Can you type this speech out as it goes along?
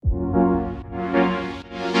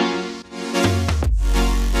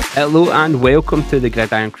Hello and welcome to the GRID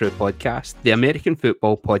IRN-CRU podcast, the American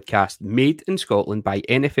football podcast made in Scotland by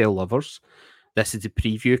NFL lovers. This is the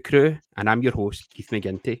Preview Cru, and I'm your host, Keith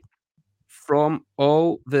McGinty. From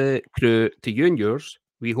all the crew to you and yours,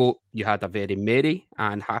 we hope you had a very merry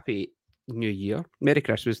and happy New Year. Merry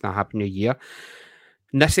Christmas and a happy New Year.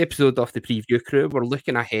 In this episode of the Preview Cru, we're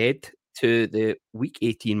looking ahead to the Week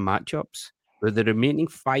 18 matchups, where the remaining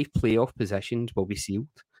 5 playoff positions will be sealed.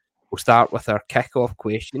 We'll start with our kick-off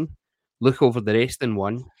question, look over the rest in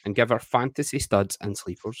one, and give our fantasy studs and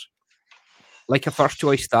sleepers. Like a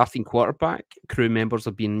first-choice starting quarterback, crew members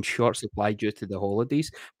have been in short supply due to the holidays,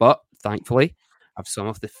 but thankfully, I have some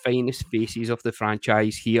of the finest faces of the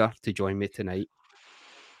franchise here to join me tonight.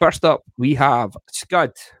 First up, we have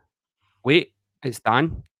Scud. Wait, it's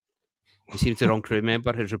Dan. It seems the wrong crew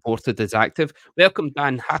member has reported as active. Welcome,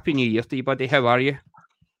 Dan. Happy New Year to you, buddy. How are you?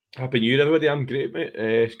 Happy New Year, everybody. I'm great, mate.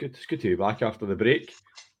 It's good to be back after the break.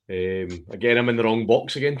 Again, I'm in the wrong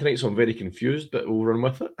box again tonight, so I'm very confused, but we'll run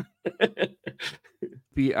with it.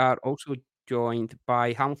 We are also joined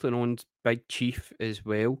by Hamilton-owned Big Chief as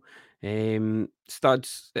well.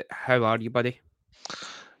 Studs, how are you, buddy?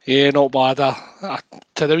 Yeah, not bad.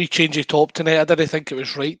 To the wee change of top tonight, I didn't think it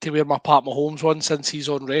was right to wear my Pat Mahomes one since he's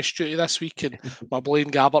on rest duty this week, and my Blaine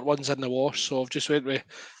Gabbert one's in the wash, so I've just went with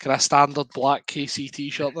kind of standard black KC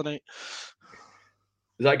t-shirt tonight.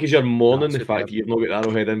 Is that because you're mourning the fact you've not got the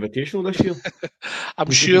Arrowhead Invitational this year? I'm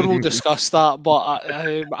sure we'll discuss that, but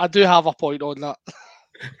I do have a point on that.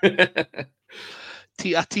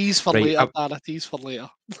 A tease for later, Dan. A tease for later.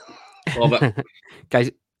 Love it. Guys,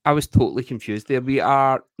 I was totally confused there. We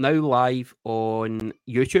are now live on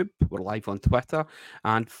YouTube. We're live on Twitter.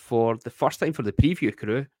 And for the first time for the Preview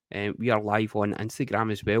Cru, we are live on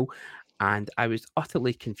Instagram as well. And I was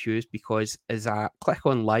utterly confused because as I click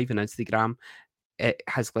on live on Instagram, it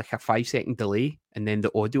has like a 5-second delay, and then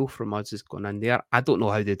the audio from us is going in there. I don't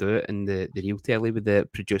know how they do it in the real telly with the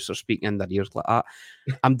producer speaking in their ears like that.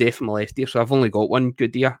 I'm definitely left here, so I've only got one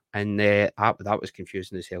good ear, and that was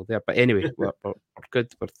confusing as hell there. But anyway, we're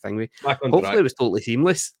good. We're thingy. Hopefully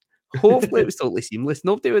it was totally seamless.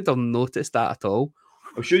 Nobody would have noticed that at all.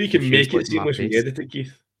 I'm sure you can make it seamless when you edit it,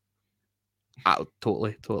 Keith.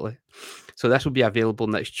 Totally. So this will be available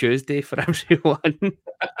next Tuesday for everyone.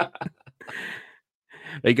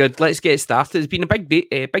 Very good. Let's get started. It's been a big day,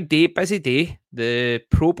 busy day. The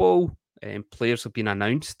Pro Bowl players have been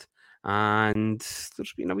announced, and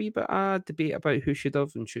there's been a wee bit of debate about who should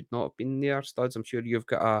have and should not have been there. Studs, I'm sure you've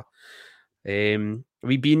got a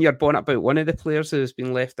wee bee in your bonnet about one of the players who's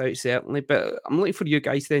been left out, certainly. But I'm looking for you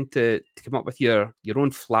guys then to come up with your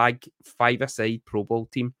own flag 5-a-side Pro Bowl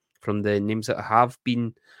team from the names that have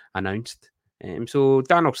been announced. So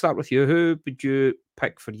Dan, I'll start with you. Who would you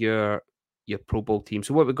pick for your Pro Bowl team?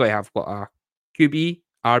 So what we're going to have, what a QB,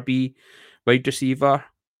 RB, wide receiver.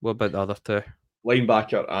 What about the other two?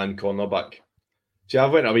 Linebacker and cornerback. See,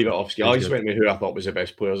 I've went a wee bit off scale. I just went with who I thought was the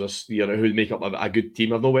best players this year, who'd make up a good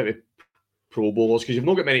team. I've not went with Pro Bowlers because you've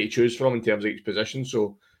not got many to choose from in terms of each position.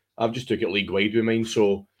 So I've just took it league wide with mine.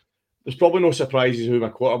 So there's probably no surprises who my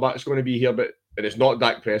quarterback's going to be here, and it's not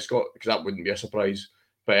Dak Prescott because that wouldn't be a surprise.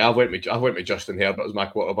 But I went with Justin Herbert as my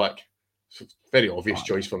quarterback. So very obvious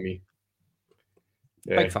choice for me.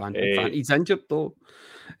 Yeah. Big fan. He's injured though.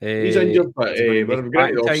 He's injured, but we're going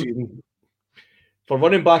to off-season. For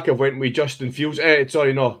running back, I've went with Justin Fields. I'm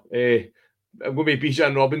going with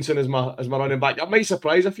Bijan Robinson as my running back. That might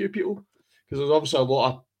surprise a few people because there's obviously a lot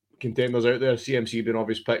of contenders out there. CMC being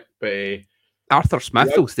obvious pick, but Arthur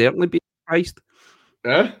Smith will certainly be surprised.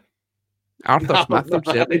 Arthur Smith will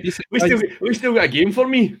certainly be surprised. We still got a game for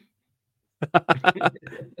me.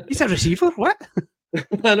 He's a receiver. What?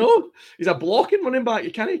 I know. He's a blocking running back.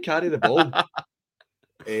 You can't carry the ball.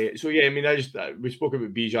 So yeah, I mean, we spoke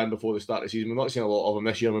about Bijan before the start of the season. We've not seen a lot of him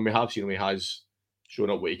this year. When we have seen him, he has shown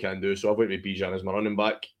up what he can do. So I went with Bijan as my running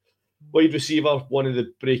back. Wide receiver, one of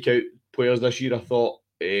the breakout players this year. I thought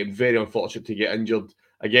very unfortunate to get injured.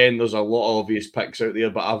 Again, there's a lot of obvious picks out there,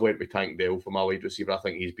 but I've went with Tank Dell for my wide receiver. I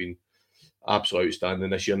think he's been absolutely outstanding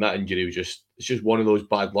this year. And that injury was just one of those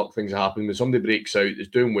bad luck things that happen. When somebody breaks out, is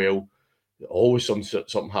doing well, always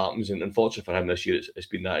something happens. And unfortunately for him this year, it's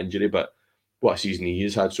been that injury. But what a season he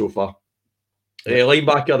has had so far.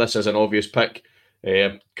 Linebacker, this is an obvious pick.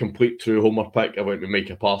 Complete true homer pick. I went with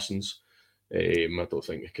Micah Parsons. I don't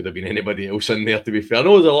think it could have been anybody else in there, to be fair. I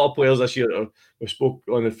know there's a lot of players this year. We spoke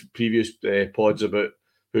on the previous pods about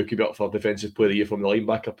who could be up for Defensive Player of the Year from the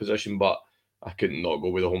linebacker position, but I couldn't not go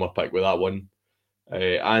with a homer pick with that one.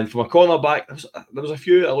 And for my cornerback, there was a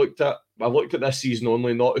few I looked at. I've looked at this season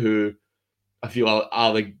only, not who I feel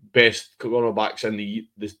are the best cornerbacks in the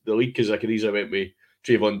league, because I could easily went with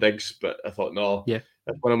Trayvon Diggs, but I thought, no, Yeah.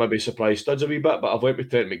 that's one of my big surprise studs a wee bit, but I've went with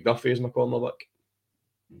Trent McDuffie as my cornerback.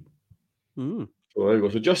 Mm. So there we go.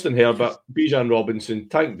 So Justin Herbert, Bijan Robinson,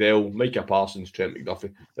 Tank Dell, Micah Parsons, Trent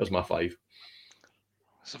McDuffie. There's my 5.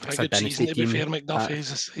 It's a very good season, to be fair.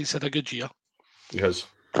 McDuffie, he's had a good year. He has.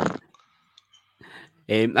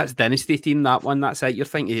 That's dynasty team. That one. That's it. You're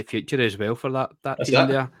thinking of the future as well for that That's team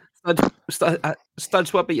it. there.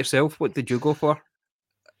 Studs. What about yourself? What did you go for?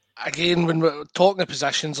 Again, when we're talking of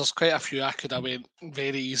positions, there's quite a few I could have went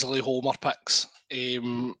very easily homer picks.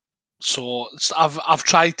 So I've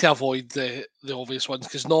tried to avoid the obvious ones,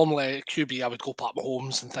 because normally QB I would go Pat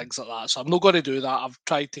Mahomes and things like that. So I'm not going to do that. I've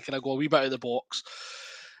tried to kind of go a wee bit out of the box.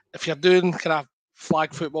 If you're doing kind of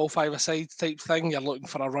flag football 5-a-side type thing, you're looking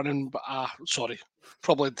for a running.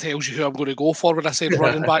 Probably tells you who I'm going to go for when I said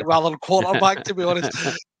running back rather than quarterback, to be honest.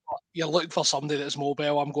 You're looking for somebody that's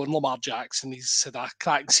mobile. I'm going Lamar Jackson. He's had a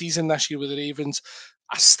cracking season this year with the Ravens.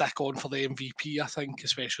 I stick on for the MVP, I think,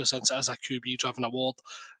 especially since it is a QB-driven award.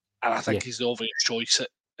 And I think he's the obvious choice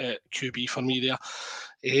at QB for me there.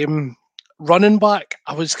 Running back,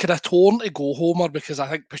 I was kind of torn to go Homer, because I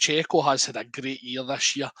think Pacheco has had a great year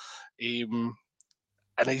this year. And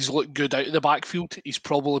he's looked good out of the backfield. He's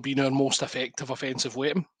probably been our most effective offensive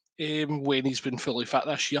weapon when he's been fully fit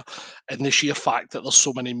this year. And the sheer fact that there's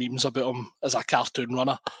so many memes about him as a cartoon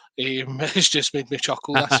runner has just made me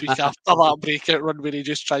chuckle this week after that breakout run where he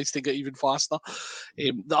just tries to get even faster.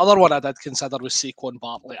 The other one I did consider was Saquon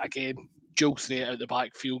Barkley. Again, dual threat out the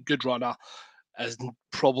backfield, good runner, and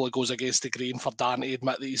probably goes against the grain for Dan to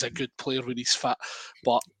admit that he's a good player when he's fit.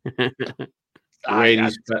 But when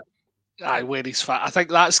he's fit. When he's fit. I think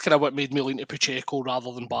that's kind of what made me lean to Pacheco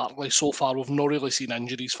rather than Barkley. So far, we've not really seen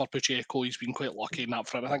injuries for Pacheco. He's been quite lucky in that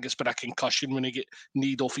front. I think it's been a concussion when he get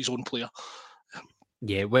kneed off his own player.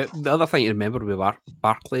 Yeah, well, the other thing to remember with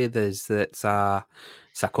Barkley is that it's a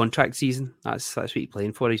contract season. That's what he's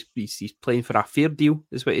playing for. He's playing for a fair deal,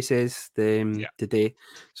 is what he says today.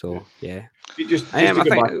 So yeah. Just to go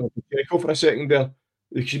back to Pacheco for a second there.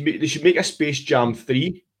 They should make a Space Jam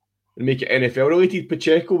 3 and make it NFL related.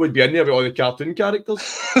 Pacheco would be in there with all the cartoon characters.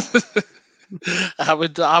 I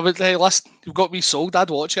would. Hey, listen, you've got me sold. I'd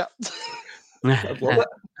watch it. I'd love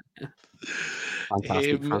it.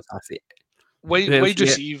 Fantastic. Wide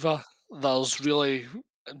receiver. There's really.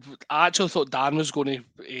 I actually thought Dan was going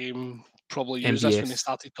to probably use this when he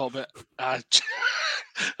started talking about.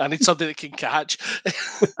 I need somebody that can catch.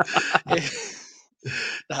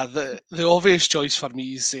 The obvious choice for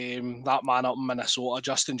me is that man up in Minnesota,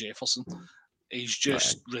 Justin Jefferson. He's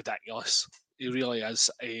just ridiculous. He really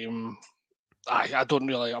is. I'm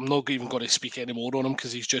not even going to speak anymore on him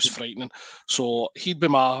because he's just frightening. So he'd be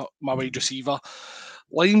my wide receiver.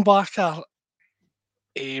 Linebacker,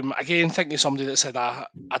 again, thinking of somebody that's had a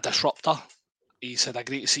disruptor. He's had a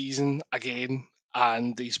great season again,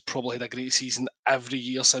 and he's probably had a great season every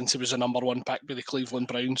year since he was the number 1 pick by the Cleveland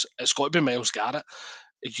Browns. It's got to be Myles Garrett.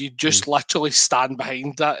 You just literally stand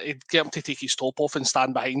behind that. He'd get him to take his top off and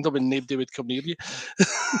stand behind him, and nobody would come near you.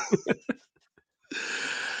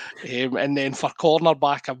 And then for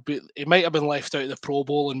cornerback, he might have been left out of the Pro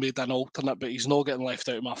Bowl and made an alternate, but he's not getting left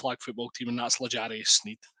out of my flag football team, and that's L'Jarius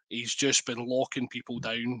Sneed. He's just been locking people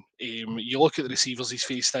down. You look at the receivers he's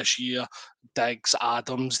faced this year, Diggs,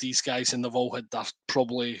 Adams, these guys, and they've all had their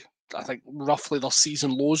probably, I think, roughly their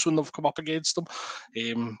season lows when they've come up against them.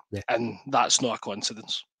 And that's not a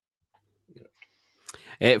coincidence.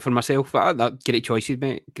 For myself, great choices,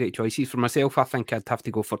 mate. Great choices. For myself, I think I'd have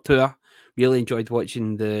to go for Tua. Really enjoyed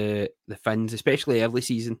watching the Finns, especially early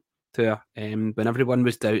season Tua. When everyone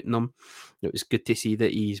was doubting him, it was good to see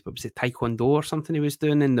that what was it, Taekwondo or something he was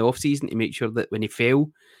doing in the off season to make sure that when he fell,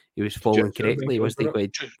 he was falling correctly. He wasn't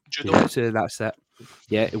going to that's it.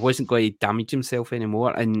 Yeah, it wasn't going to damage himself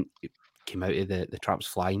anymore, and it came out of the traps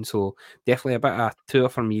flying. So definitely a bit of Tua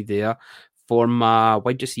for me there. For my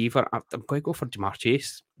wide receiver, I'm going to go for Jamar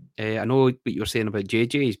Chase. I know what you were saying about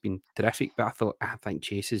JJ. He's been terrific, but I think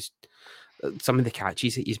Chase is some of the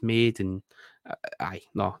catches that he's made, and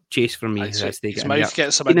Chase for me. His mouth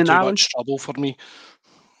gets him in too much trouble for me.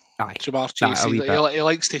 Jamar Chase, he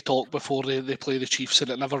likes to talk before they play the Chiefs,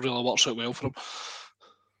 and it never really works out well for him.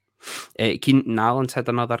 Keenan Allen's had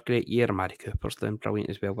another great year. Mari Cooper's doing brilliant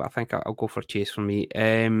as well, but I think I'll go for Chase for me.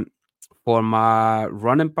 For my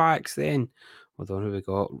running backs, then, hold on, who we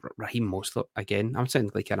got? Raheem Mostert again. I'm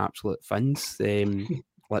sounding like an absolute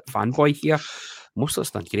fanboy here.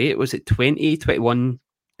 Mostert's done great. Was it 20, 21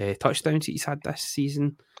 touchdowns he's had this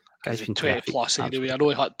season? Guy's been 20 plus anyway. I know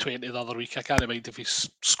he had 20 the other week. I can't mind if he's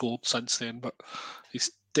scored since then, but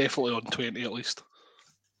he's definitely on 20 at least.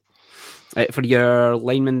 For your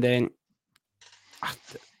lineman, then,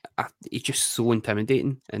 he's just so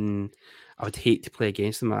intimidating, and I would hate to play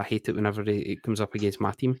against him. I hate it whenever it comes up against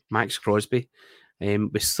my team. Max Crosby.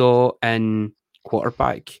 We saw in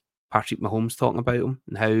quarterback Patrick Mahomes talking about him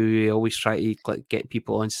and how he always try to get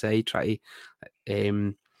people on side, try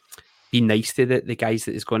to be nice to the guys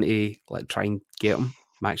that is going to try and get him.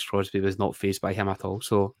 Max Crosby was not fazed by him at all.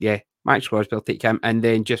 So yeah, Max Crosby, I'll take him, and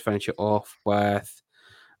then just finish it off with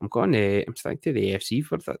I'm sticking to the AFC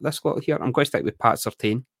for this slot here. I'm going to stick with Pat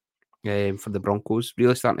Surtain for the Broncos.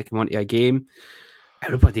 Really starting to come onto a game.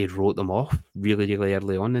 Everybody wrote them off really, really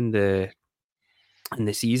early on in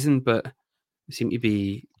the season, but they seem to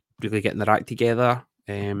be really getting their act together.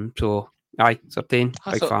 So aye, Surtain,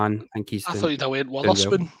 big fan. I think he's I thought you'd have went well.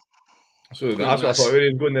 Witherspoon. So that's what I thought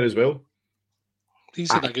we were going there as well.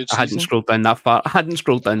 He's had a good season. I hadn't scrolled down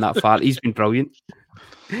that far. He's been brilliant.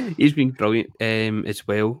 He's been brilliant as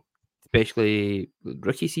well, especially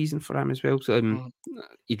rookie season for him as well. So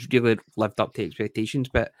he's really lived up to expectations.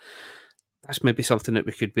 But that's maybe something that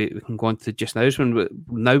we can go on to just now.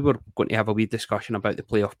 Now we're going to have a wee discussion about the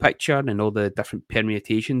playoff picture and all the different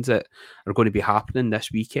permutations that are going to be happening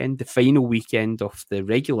this weekend, the final weekend of the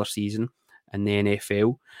regular season in the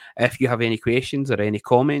NFL. If you have any questions or any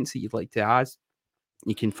comments that you'd like to ask,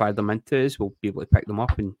 you can fire them into us. We'll be able to pick them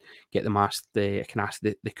up and get them asked. I can ask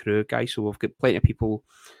the crew guys. So we've got plenty of people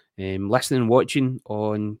listening and watching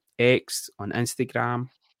on X, on Instagram,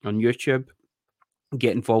 on YouTube.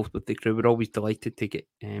 Get involved with the crew. We're always delighted to get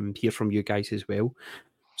hear from you guys as well.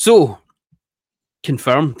 So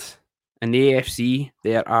confirmed in the AFC,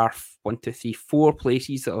 there are 4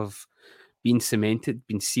 places that have been cemented,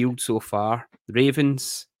 been sealed so far. The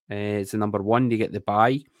Ravens is the number 1. They get the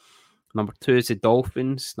bye. Number 2 is the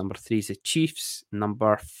Dolphins. Number 3 is the Chiefs.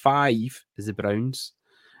 Number 5 is the Browns.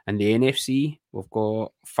 In the NFC, we've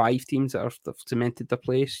got 5 teams that have cemented their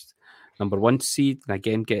place. Number 1 seed, and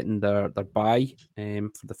again getting their bye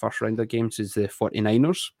for the first round of games, is the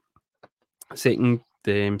 49ers. Second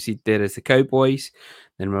seed there is the Cowboys.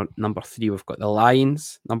 Then number 3, we've got the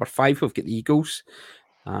Lions. Number 5, we've got the Eagles.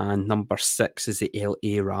 And number 6 is the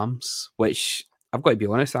LA Rams, which I've got to be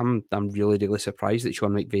honest, I'm really, really surprised that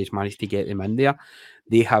Sean McVay's managed to get them in there.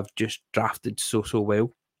 They have just drafted so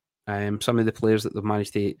well. Some of the players that they've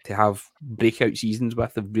managed to have breakout seasons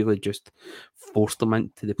with have really just forced them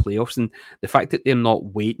into the playoffs. And the fact that they're not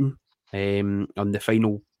waiting on the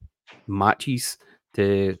final matches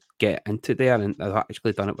to get into there and they've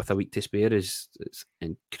actually done it with a week to spare is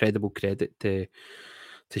incredible credit to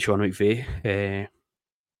Sean McVay.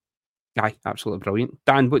 Aye, absolutely brilliant.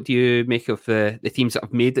 Dan, what do you make of the teams that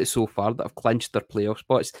have made it so far, that have clinched their playoff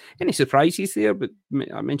spots? Any surprises there? But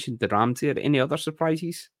I mentioned the Rams there. Any other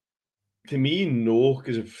surprises? To me, no,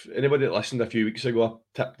 because if anybody that listened a few weeks ago, I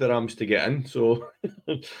tipped the Rams to get in. So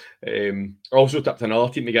I also tipped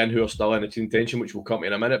another team to get in who are still in its intention, which we'll come to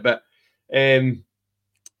in a minute. But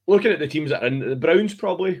looking at the teams that are in, the Browns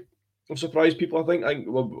probably have surprised people, I think.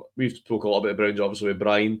 We've spoke a lot about the Browns, obviously, with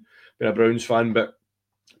Brian being a Browns fan, but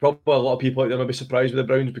probably a lot of people out there may be surprised with the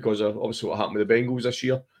Browns because of obviously what happened with the Bengals this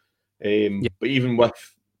year. But even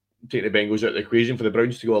with taking the Bengals out of the equation, for the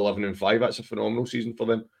Browns to go 11-5, that's a phenomenal season for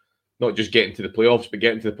them. Not just getting to the playoffs, but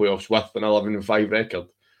getting to the playoffs with an 11-5 record.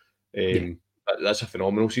 That's a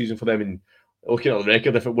phenomenal season for them. And looking at the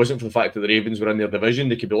record, if it wasn't for the fact that the Ravens were in their division,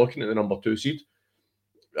 they could be looking at the number 2 seed.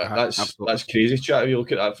 That's crazy chat if you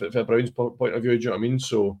look at that from a Browns point of view. Do you know what I mean?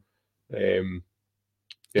 So,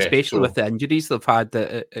 especially with the injuries they've had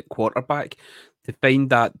at quarterback, to find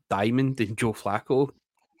that diamond in Joe Flacco.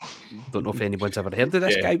 Don't know if anyone's ever heard of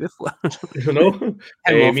this guy before. You know,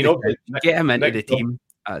 get him into the team.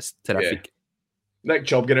 That's terrific. Nick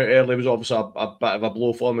Chubb getting out early was obviously a bit of a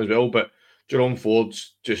blow for him as well, but Jerome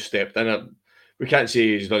Ford's just stepped in. We can't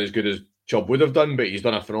say he's done as good as Chubb would have done, but he's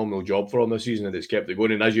done a phenomenal job for him this season and it's kept it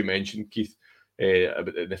going. And as you mentioned, Keith,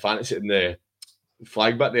 about the fantasy and the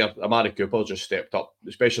flag bit there, Amari Cooper just stepped up,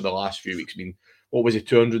 especially the last few weeks. What was it,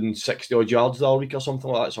 260 odd yards that week or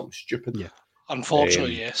something like that? Something stupid. Yeah.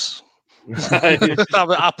 Unfortunately, yes.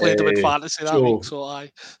 I played him in fantasy that week, so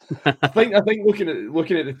I think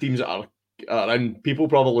looking at the teams that are in, people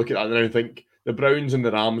probably look at that now and think the Browns and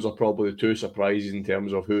the Rams are probably the 2 surprises in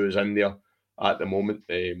terms of who is in there at the moment.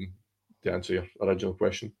 To answer your original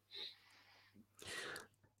question.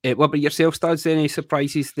 What about yourself, Studs? Any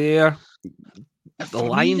surprises there? The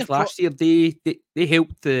Lions last year, they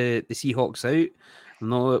helped the Seahawks out. I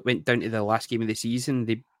know it went down to the last game of the season.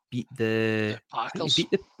 They beat the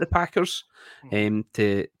Packers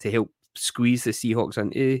to help squeeze the Seahawks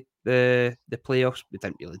into the playoffs. We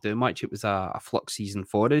didn't really do much. It was a flux season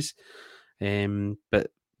for us.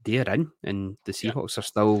 But they're in, and the Seahawks are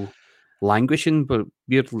still languishing, but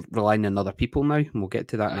we're relying on other people now, and we'll get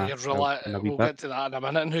to that in a wee we'll bit. get to that in a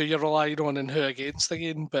minute, and who you're relying on and who against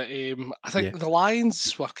again. But I think Yeah. the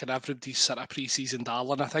Lions were kind of everybody's sort of pre-season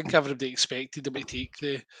darling. I think everybody expected them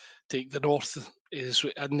to take the North is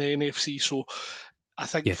in the NFC. So I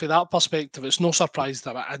think Yeah. from that perspective, it's no surprise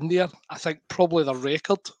they're in there. I think probably their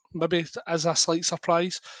record maybe is a slight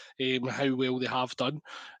surprise, how well they have done.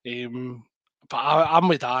 But I'm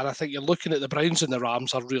with Dan. I think you're looking at the Browns and the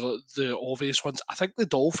Rams are really the obvious ones. I think the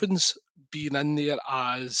Dolphins being in there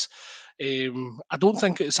as I don't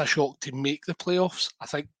think it's a shock to make the playoffs. I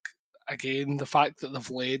think again the fact that they've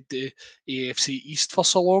led the AFC East for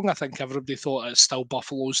so long, I think everybody thought it's still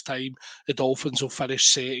Buffalo's time. The Dolphins will finish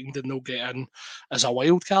second and they'll get in as a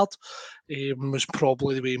wild card. Was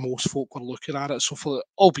probably the way most folk were looking at it. So,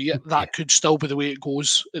 albeit that could still be the way it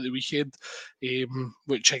goes at the weekend,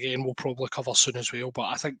 which again we'll probably cover soon as well. But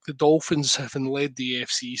I think the Dolphins, having led the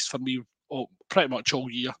AFC East for me pretty much all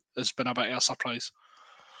year, has been a bit of a surprise.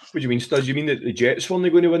 What do you mean, Studs? You mean that the Jets were only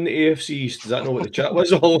going to win the AFC East? Does that know what the chat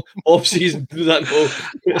was all off season? Does that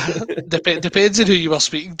know? Depends on who you were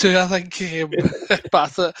speaking to, I think.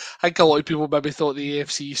 But I think a lot of people maybe thought the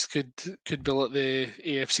AFC East could be like the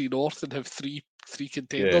AFC North and have three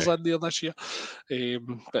contenders in there this year.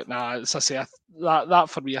 But nah, as I say, that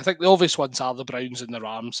for me, I think the obvious ones are the Browns and the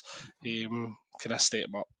Rams. Kind of step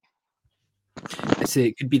them up.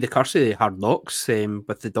 It could be the curse of Hard Knocks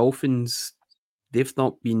with the Dolphins. They've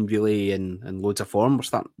not been really in loads of form.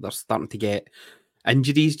 They're starting to get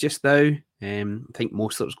injuries just now. I think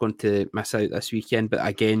most of it's going to miss out this weekend, but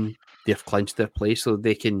again, they've clinched their place, so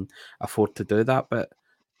they can afford to do that. But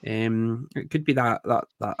it could be that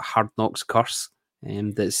Hard Knocks curse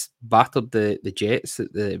that's battered the Jets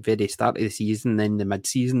at the very start of the season, then the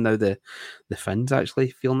mid-season. Now the Finns actually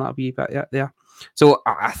feeling that a wee bit there. So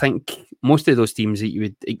I think most of those teams that you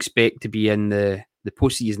would expect to be in the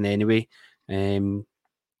postseason anyway. I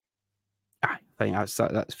think that's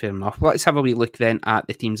fair enough. Let's have a wee look then at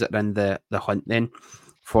the teams that are in the hunt then.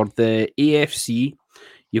 For the AFC,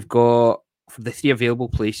 you've got, for the three available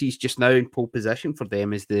places just now in pole position for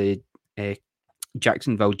them is the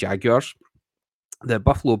Jacksonville Jaguars, the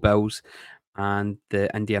Buffalo Bills, and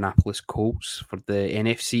the Indianapolis Colts. For the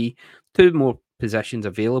NFC, two more positions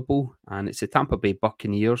available, and it's the Tampa Bay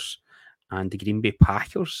Buccaneers and the Green Bay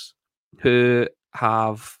Packers, who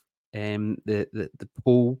have the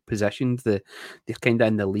pole positions. They're kind of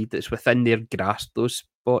in the lead. It's within their grasp, those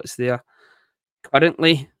spots there.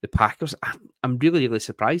 Currently, the Packers, I'm really, really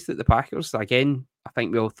surprised at the Packers. Again, I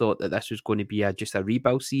think we all thought that this was going to be just a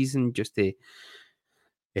rebuild season, just to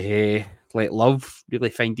let Love really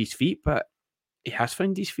find his feet, but he has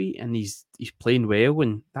found his feet and he's playing well.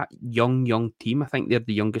 And that young team, I think they're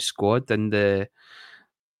the youngest squad in the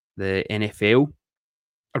NFL,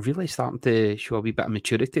 are really starting to show a wee bit of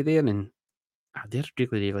maturity there, and they're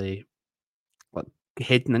really, really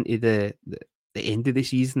heading into the end of the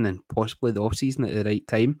season and possibly the off season at the right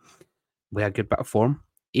time with a good bit of form.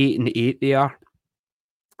 8-8 they are.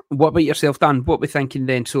 What about yourself, Dan? What are we thinking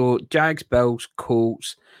then? So Jags, Bills,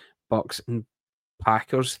 Colts, Bucks, and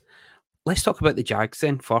Packers. Let's talk about the Jags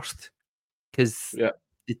then first, because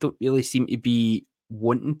they don't really seem to be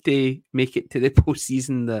wanting to make it to the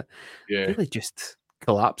postseason. They're really just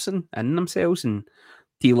collapsing in themselves, and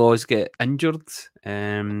T-Laws get injured.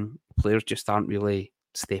 Players just aren't really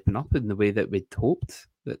stepping up in the way that we'd hoped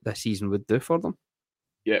that this season would do for them.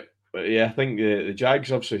 Yeah, but I think the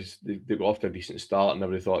Jags obviously they got off to a decent start, and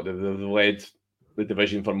everybody thought they've led the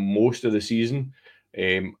division for most of the season.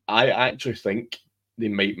 I actually think they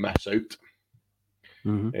might miss out.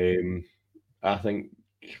 Mm-hmm. I think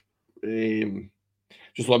I'm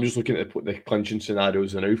just looking at the clinching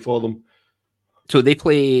scenarios now for them. So they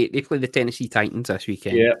play the Tennessee Titans this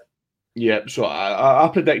weekend. Yeah. So I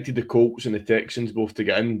predicted the Colts and the Texans both to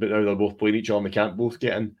get in, but now they're both playing each other and they can't both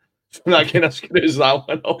get in. So that kind of screws that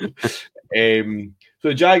one up. So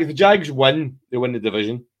the Jags win, they win the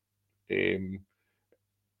division.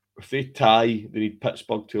 If they tie, they need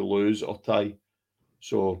Pittsburgh to lose or tie.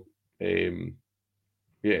 So so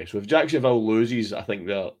if Jacksonville loses, I think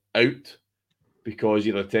they're out, because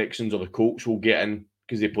either the Texans or the Colts will get in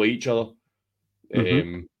because they play each other.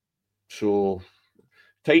 So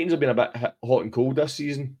Titans have been a bit hot and cold this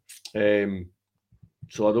season. So I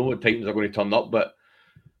don't know what Titans are going to turn up, but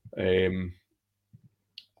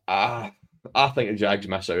I think the Jags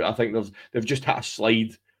miss out. I think they've just hit a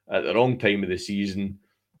slide at the wrong time of the season.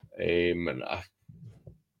 And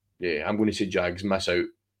I'm going to say Jags miss out.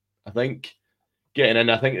 I think getting in.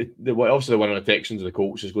 I think obviously the winner of the Texans or the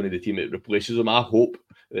Colts is going to be the team that replaces them. I hope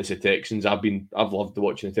it's the Texans. I've loved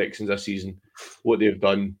watching the Texans this season, what they've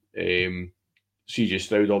done. CJ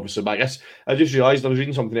Stroud obviously back. I just realised I was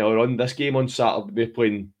reading something earlier on. This game on Saturday, they're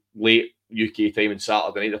playing late UK time on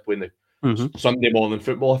Saturday night. They're playing the Sunday morning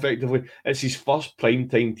football effectively. It's his first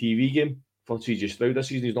primetime TV game for CJ Stroud this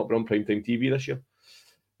season. He's not been on primetime TV this year.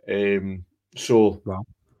 Wow.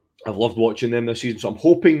 I've loved watching them this season. So I'm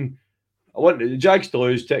hoping I want the Jags to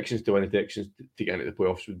lose, Texans to win. The Texans to get into the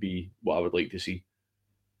playoffs would be what I would like to see.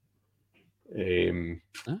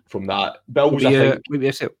 From that, Bills, I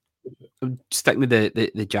think. Stick with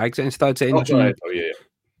the Jags instead. Oh, sorry. Oh, yeah.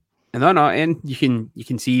 And you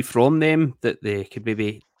can see from them that they could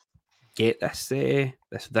maybe get this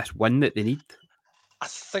win that they need. I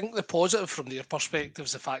think the positive from their perspective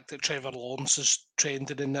is the fact that Trevor Lawrence is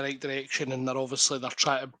trending in the right direction, and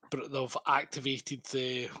they've activated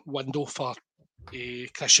the window for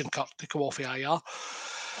Christian Kirk to come off the IR.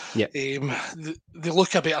 Yeah. They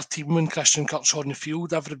look a better team when Christian Kirk's on the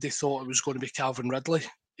field. Everybody thought it was going to be Calvin Ridley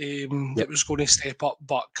that was going to step up,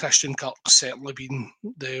 but Christian Kirk's certainly been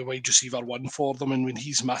the wide receiver one for them, and when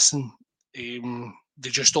he's missing, they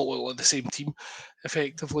just don't look like the same team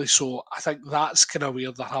effectively. So I think that's kind of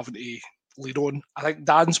where they're having to lead on. I think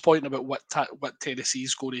Dan's point about what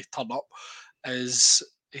Tennessee's going to turn up is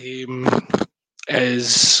going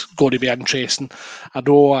to be interesting. I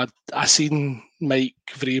know I seen Mike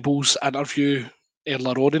Vrabel's interview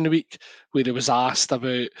earlier on in the week where he was asked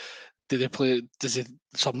about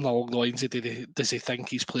something along the lines of does he think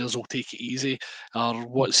his players will take it easy, or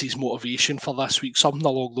what's his motivation for this week, something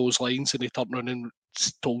along those lines, and he turned around and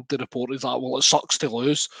told the reporters that, well, it sucks to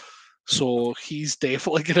lose, so he's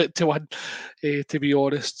definitely got it to win, to be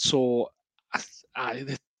honest. So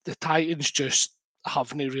the Titans just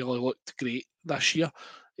haven't really looked great this year.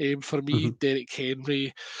 For me, Derrick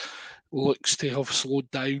Henry looks to have slowed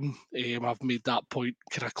down. I've made that point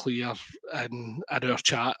kind of clear in our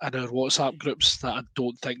chat, in our WhatsApp groups, that I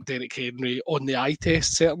don't think Derrick Henry, on the eye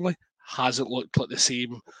test certainly, hasn't looked like the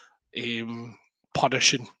same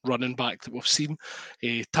punishing running back that we've seen.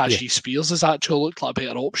 Tajee Spears has actually looked like a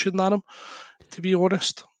better option than him, to be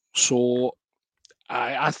honest. So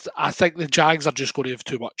I think the Jags are just going to have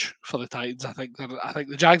too much for the Titans. I think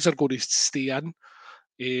the Jags are going to stay in.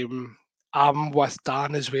 I'm with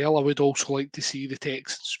Dan as well. I would also like to see the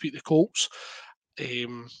Texans beat the Colts.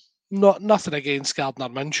 Nothing against Gardner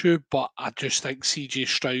Minshew, but I just think CJ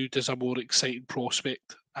Stroud is a more exciting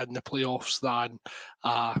prospect in the playoffs than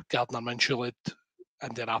Gardner Minshew-led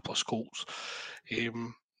Indianapolis Colts. The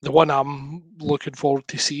one I'm looking forward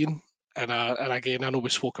to seeing, and again, I know we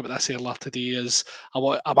spoke about this earlier today, is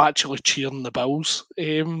I'm actually cheering the Bills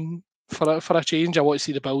for a change. I want to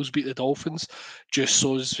see the Bills beat the Dolphins, just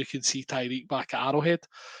so as we can see Tyreek back at Arrowhead,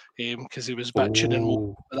 because he was bitching and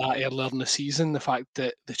moaning about that earlier in the season. The fact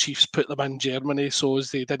that the Chiefs put them in Germany so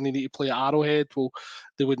as they didn't need to play at Arrowhead, well,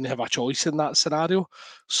 they wouldn't have a choice in that scenario.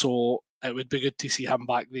 So it would be good to see him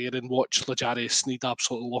back there and watch L'Jarius Sneed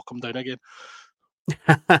absolutely lock him down again.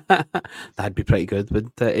 That'd be pretty good.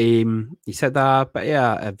 But he said a bit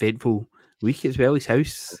of an eventful week as well. His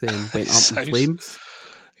house went up in flames.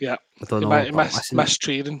 Yeah, I don't know. He missed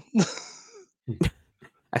training.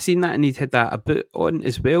 I seen that, and he'd had a boot on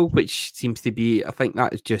as well, which seems to be, I think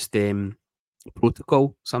that is just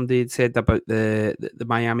protocol. Somebody had said about the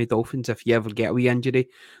Miami Dolphins, if you ever get a wee injury,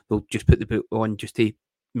 they'll just put the boot on just to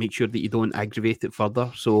make sure that you don't aggravate it further.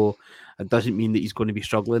 So it doesn't mean that he's going to be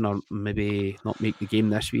struggling, or maybe not make the game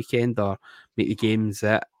this weekend, or make the games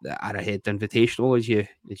that are ahead invitational, as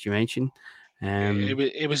you mentioned.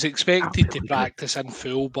 He was expected to practice in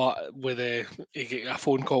full, but he got a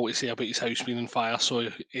phone call to say about his house being on fire, so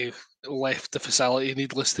he left the facility,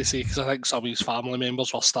 needless to say, because I think some of his family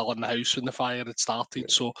members were still in the house when the fire had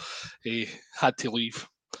started, so he had to leave.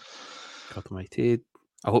 God almighty.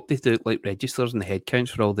 I hope they do like registers and the head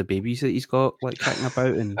counts for all the babies that he's got like kicking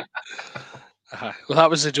about. And well, that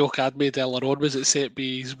was the joke I'd made earlier on. Was it set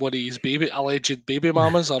by one of his alleged baby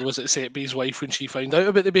mamas, or was it set by his wife when she found out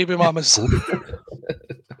about the baby mamas?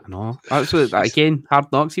 I know. That's what, again, Hard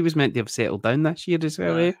Knocks, he was meant to have settled down this year as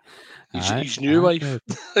well. His new wife,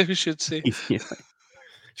 I should say. His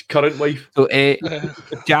current wife. So,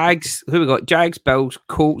 Jags, who we got? Jags, Bills,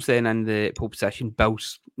 Colts then in the pole position.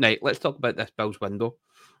 Bills. Right, let's talk about this Bills window,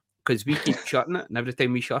 because we keep shutting it, and every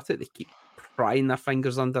time we shut it, they keep prying their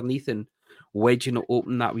fingers underneath and wedging it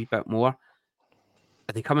open that wee bit more.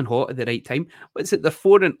 Are they coming hot at the right time? What's it? They're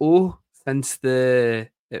 4-0 since it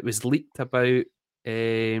was leaked about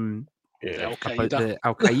the Al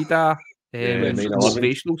Qaeda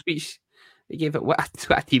motivational speech. They gave it what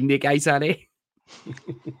a team the guys are.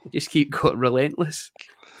 Just keep going relentless.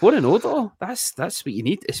 4-0 though. That's what you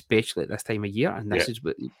need, especially at this time of year. And this is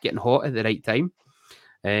what, getting hot at the right time.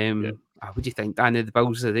 What do you think, Danny? The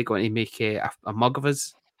Bills, are they going to make a mug of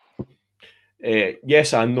us?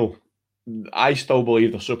 Yes and no. I still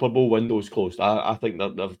believe the Super Bowl window is closed. I think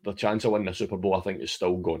that the chance of winning the Super Bowl, I think, is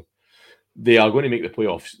still gone. They are going to make the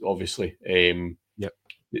playoffs, obviously.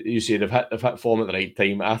 You say they've hit form at the right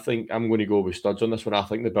time. I think I'm going to go with studs on this one. I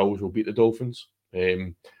think the Bills will beat the Dolphins.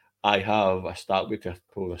 I have a start with the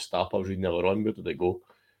star I was reading earlier on. Where did it go?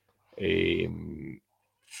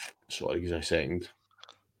 Sorry, give us a second.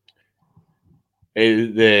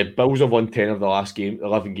 The Bills have won 10 of the last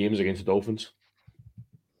 11 games against the Dolphins.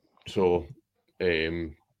 So,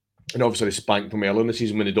 and obviously they spanked them early in the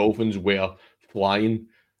season when the Dolphins were flying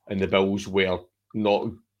and the Bills were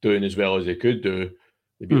not doing as well as they could do.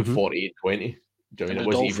 They beat 48-20.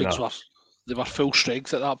 They were full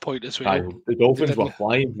strength at that point as well. The Dolphins were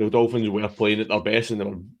flying. The Dolphins were playing at their best and they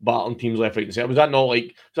were battling teams left, right and centre. Was that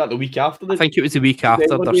the week after? I think it was the week after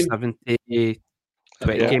their 70-20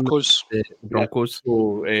 game with the Broncos.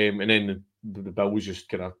 So, and then the Bills just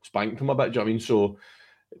kind of spanked them a bit. Do you know what I mean? So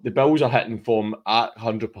the Bills are hitting form at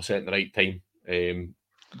 100% the right time.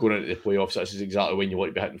 Going into the playoffs, this is exactly when you want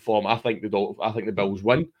to be hitting form. I think the Bills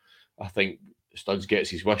win. I think Studs gets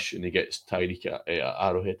his wish and he gets Tyreek at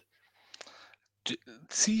Arrowhead.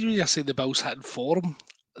 See, when you say the Bills hitting form,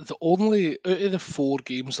 the only out of the 4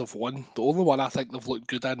 games they've won, the only one I think they've looked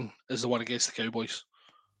good in is the one against the Cowboys.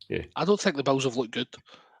 Yeah, I don't think the Bills have looked good.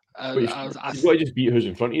 You've got to just beat who's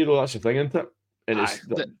in front of you, though. That's the thing, isn't it? And it's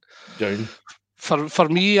down. For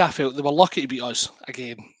me, I felt they were lucky to beat us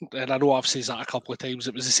again. And I know I've said that a couple of times.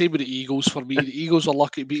 It was the same with the Eagles for me. The Eagles were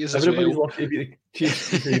lucky to beat us as well. Everybody's lucky to beat the Chiefs.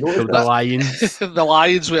 The Lions. The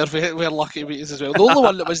Lions were lucky to beat us as well. The only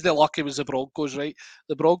one that wasn't lucky was the Broncos, right?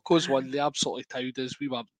 The Broncos won. They absolutely towed us. We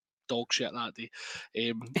were dog shit that day.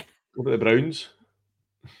 What about the Browns?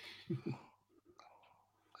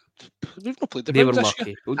 We've not played the Browns this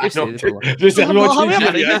year.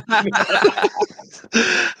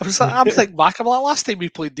 I'm thinking back. I'm like, last time we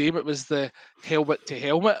played them, it was the helmet to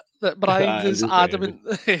helmet that Brian is adamant.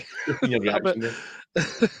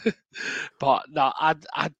 But no, I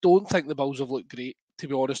don't think the Bills have looked great, to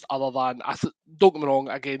be honest. Other than don't get me wrong.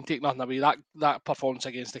 Again, take nothing away. That performance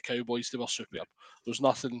against the Cowboys, they were superb. There's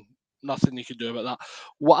nothing you can do about that.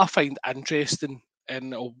 What I find interesting,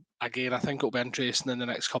 and again, I think it'll be interesting in the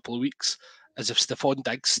next couple of weeks, is if Stephon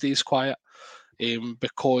Diggs stays quiet.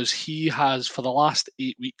 Because he has, for the last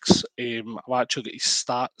 8 weeks, I've actually got his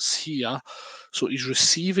stats here. So his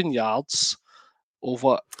receiving yards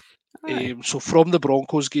over. So from the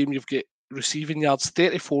Broncos game, you've got receiving yards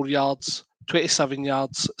 34 yards, 27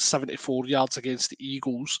 yards, 74 yards against the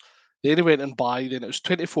Eagles. Then he went and then it was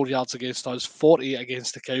 24 yards against us, 48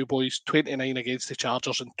 against the Cowboys, 29 against the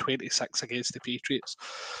Chargers, and 26 against the Patriots.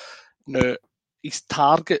 Now, his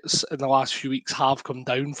targets in the last few weeks have come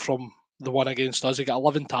down from the one against us. He got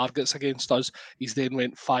 11 targets against us. He's then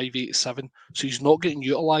went 5-8-7. So he's not getting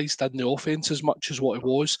utilised in the offence as much as what he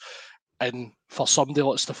was. And for somebody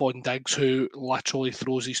like Stephon Diggs, who literally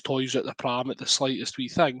throws his toys at the pram at the slightest wee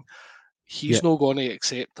thing, he's not going to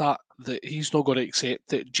accept that. He's not going to accept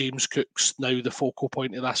that James Cook's now the focal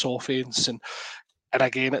point of this offence. And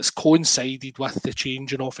again, it's coincided with the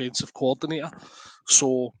change in offensive coordinator.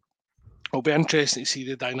 So it'll be interesting to see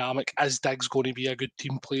the dynamic. Is Diggs going to be a good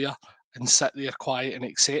team player and sit there quiet and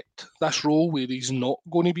accept this role where he's not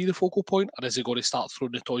going to be the focal point? Or is he going to start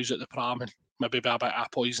throwing the toys at the pram and maybe be a bit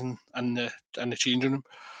of poison in the changing room?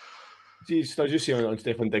 See, I was just saying on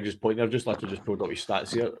Stephon Diggs' point, I've just pulled up his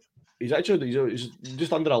stats here. He's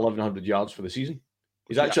just under 1,100 yards for the season.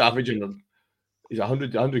 He's actually averaging, he's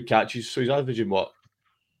 100 catches, so he's averaging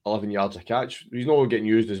 11 yards a catch. He's not getting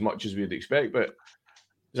used as much as we'd expect, but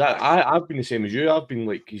I've been the same as you. I've been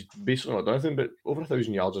like, he's basically not done anything, but over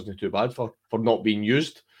 1,000 yards isn't too bad for not being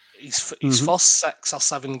used. His first 6 or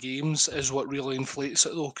 7 games is what really inflates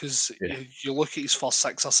it, though, because you look at his first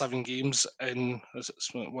 6 or 7 games, and is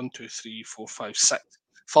it 1, 2, 3, 4, 5, 6?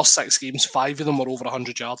 First 6 games, 5 of them were over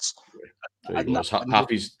 100 yards. Half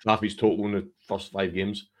his total in the first 5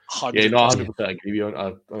 games. 100%. Yeah, no, 100% agree with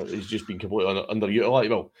you. He's just been completely underutilised.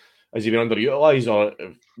 Well, has he been underutilised, or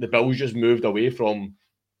the Bills just moved away from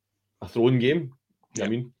a throwing game? You know what I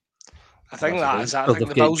mean? I think that is. I think the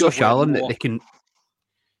they've Bills got Josh Allen that more. they can.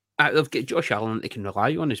 They've got Josh Allen that they can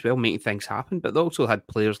rely on as well, making things happen. But they also had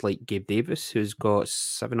players like Gabe Davis, who's got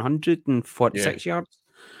 746 yards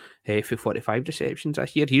for 45 receptions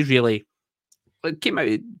this year. He's really came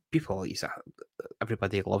out.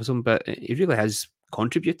 Everybody loves him, but he really has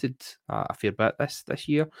contributed a fair bit this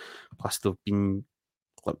year. Plus, they've been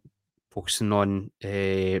focusing on.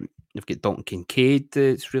 They've got Dalton Kincaid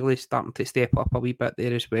that's really starting to step up a wee bit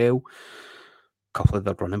there as well. A couple of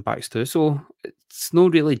their running backs too. So it's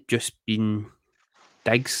not really just been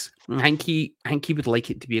Diggs. I think he would like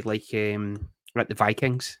it to be like the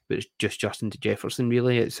Vikings, but it's just Justin Jefferson.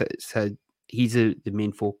 Really, he's the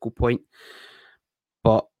main focal point.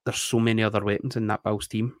 But there's so many other weapons in that Bills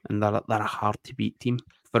team, and they're a hard to beat team.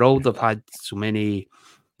 For all they've had so many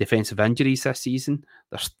defensive injuries this season,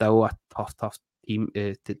 they're still a tough team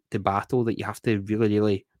to battle that you have to really,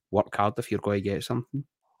 really work hard if you're going to get something.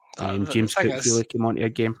 James Cook really came onto a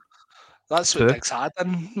game. That's what Diggs had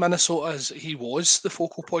in Minnesota, is he was the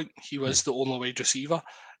focal point. He was the only wide receiver,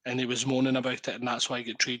 and he was moaning about it, and that's why he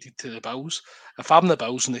got traded to the Bills. If I'm the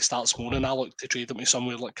Bills and they start moaning, I look to trade him to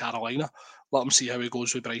somewhere like Carolina. Let him see how he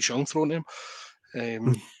goes with Bryce Young thrown him.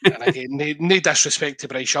 And again, no disrespect to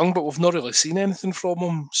Bryce Young, but we've not really seen anything from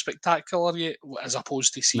him spectacular yet, as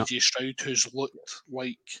opposed to CJ Stroud, who's looked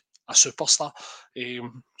like a superstar.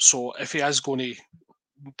 So if he is going to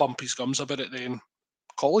bump his gums about it, then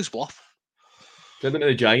call his bluff. Send him to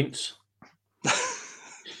the Giants.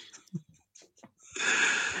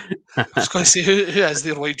 I was going to say, who is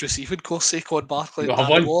their wide receiver course? Saquon Barkley and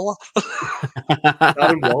Darren Waller.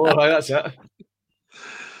 Darren Waller, right, that's it.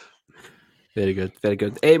 Very good, very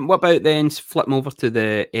good. What about then flipping over to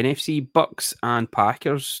the NFC? Bucks and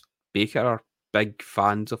Packers. Baker are big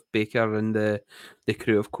fans of Baker and the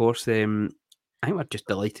crew, of course. I think we're just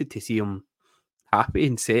delighted to see him happy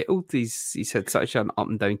and settled. He's had such an up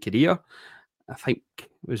and down career. I think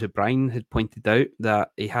Brian had pointed out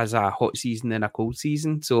that he has a hot season and a cold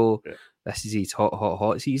season. So this is his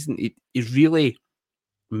hot season. He's really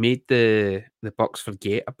made the Bucks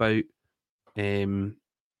forget about moving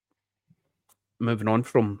on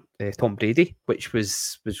from Tom Brady, which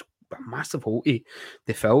was a massive hole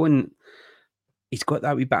to fill. And he's got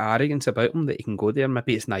that wee bit of arrogance about him that he can go there.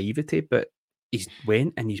 Maybe it's naivety, but he's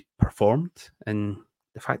went and he's performed. And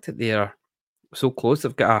the fact that they're so close,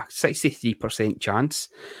 they've got a 63% chance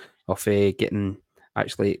of getting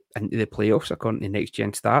actually into the playoffs according to next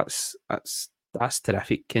gen stats. That's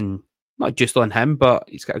terrific, and not just on him, but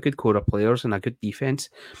he's got a good core of players and a good defense.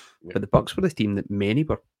 But the Bucks were the team that many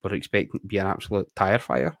were expecting to be an absolute tire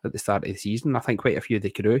fire at the start of the season. I think quite a few of the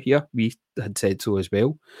crew here, we had said so as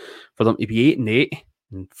well. For them to be 8-8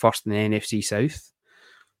 and first in the NFC South,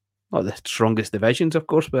 not the strongest divisions, of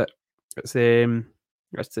course, but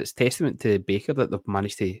it's testament to Baker that they've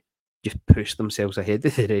managed to just push themselves ahead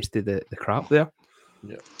of the rest of the crap there.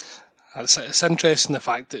 Yeah. It's interesting the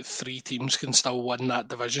fact that 3 teams can still win that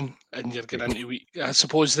division, and you're getting into week. I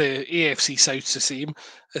suppose the AFC South's the same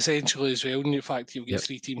essentially as well. In fact, you'll get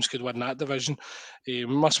 3 teams could win that division.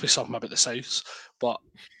 Must be something about the Souths, but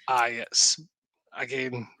it's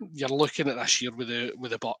again you're looking at this year with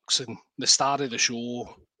the Bucks, and the star of the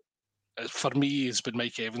show for me has been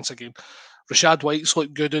Mike Evans again. Rashad White's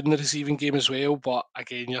looked good in the receiving game as well, but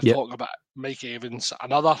again, you're talking about Mike Evans,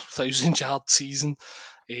 another 1,000-yard season,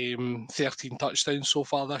 13 touchdowns so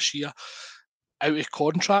far this year. Out of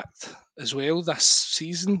contract as well this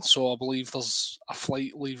season, so I believe there's a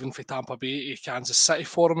flight leaving for Tampa Bay to Kansas City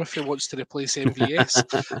for him if he wants to replace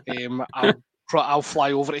MVS. I'll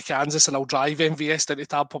fly over to Kansas and I'll drive MVS down to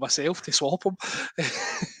Tampa myself to swap him.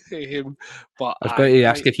 But I was going to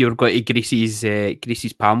ask if you were going to grease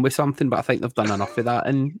his palm with something, but I think they've done enough of that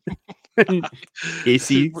in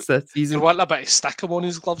AC this season. You want a bit of stick him on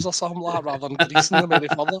his gloves or something like that rather than greasing them any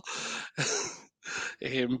further.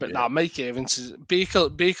 Mike Evans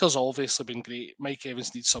Baker's obviously been great. Mike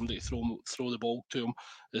Evans needs somebody to throw the ball to him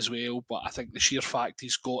as well, but I think the sheer fact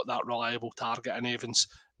he's got that reliable target in Evans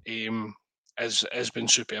has been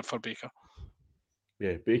superb for Baker.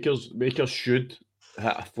 Yeah, Baker should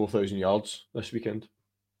hit 4,000 yards this weekend.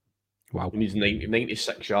 Wow. He needs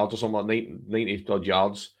 96 yards or something like 90 odd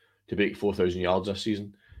yards to break 4,000 yards this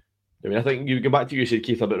season. I mean, I think you go back to you said,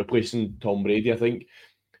 Keith, about replacing Tom Brady. I think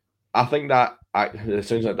that it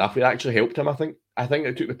sounds like that actually helped him. I think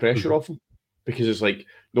it took the pressure off him, because it's like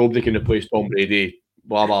nobody can replace Tom Brady,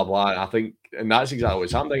 blah blah blah. I think, and that's exactly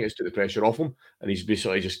what's happened. I think it's took the pressure off him, and he's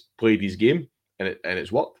basically just played his game, and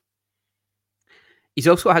it's worked. He's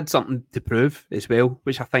also had something to prove as well,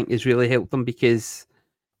 which I think has really helped him, because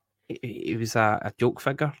he was a joke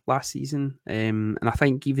figure last season, and I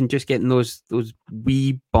think even just getting those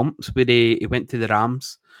wee bumps where he went to the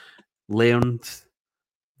Rams, learned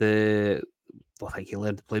I think he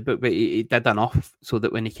learned the playbook, but he did enough so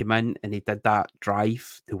that when he came in and he did that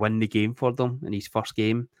drive to win the game for them in his first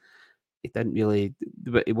game, he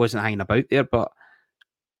wasn't hanging about there, but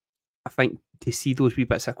I think to see those wee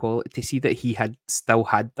bits of quality, to see that he had still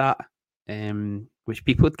had that, which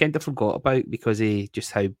people had kind of forgot about because of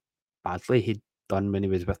just how badly he'd done when he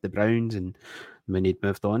was with the Browns and when he'd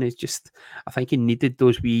moved on. It's just, I think he needed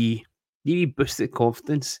those wee boosted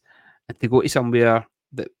confidence and to go to somewhere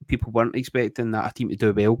that people weren't expecting that a team to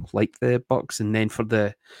do well, like the Bucks, and then for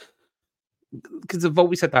the, because they've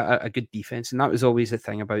always had a good defense, and that was always the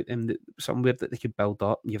thing about them, that somewhere that they could build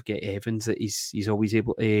up. You've got Evans that he's always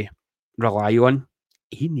able to rely on.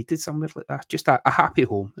 He needed somewhere like that, just a happy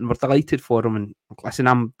home, and we're delighted for him. And listen,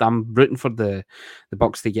 I'm rooting for the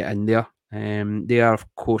Bucks to get in there. They are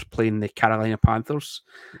of course playing the Carolina Panthers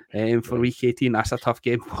for week 18. That's a tough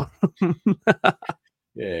game for them.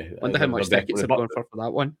 Yeah, wonder how much tickets are going for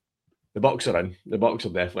that one. The Bucks are in. The Bucks are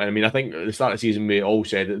definitely. I mean, I think at the start of the season we all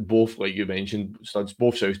said that both, like you mentioned, studs,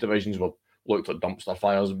 both South divisions were looked like dumpster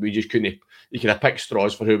fires. We just couldn't. You could have picked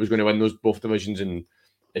straws for who was going to win those both divisions, and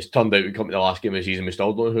it's turned out we come to the last game of the season, we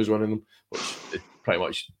still don't know who's winning them, which is pretty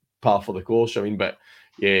much par for the course. I mean, but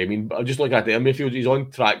yeah, I mean, but just looking at it, Mayfield, he's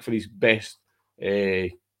on track for his best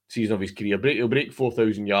season of his career. He'll break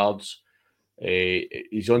 4,000 yards.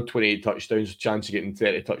 He's on 28 touchdowns. Chance of getting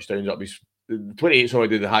 30 touchdowns up. 28 is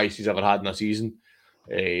already the highest he's ever had in a season.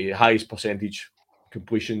 Highest percentage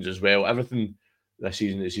completions as well. Everything this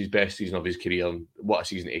season is his best season of his career. And what a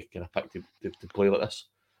season he can have picked to play like this.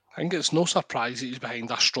 I think it's no surprise that he's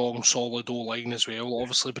behind a strong, solid O-line as well.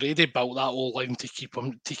 Obviously, Brady built that O-line to keep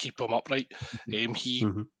him upright. He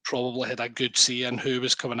probably had a good say in who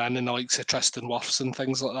was coming in the likes of Tristan Wirfs and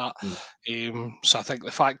things like that. So I think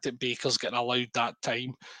the fact that Baker's getting allowed that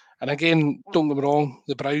time, and again, don't get me wrong,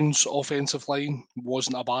 the Browns' offensive line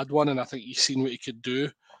wasn't a bad one, and I think you've seen what he could do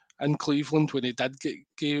in Cleveland when he did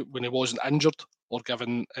when he wasn't injured or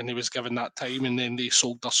given, and he was given that time, and then they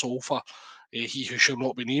sold their soul for he who shall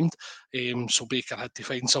not be named. So Baker had to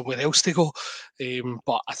find somewhere else to go.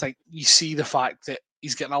 But I think you see the fact that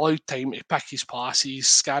he's getting allowed time to pick his passes,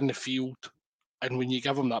 scan the field, and when you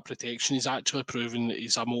give him that protection, he's actually proving that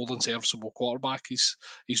he's a more than serviceable quarterback. He's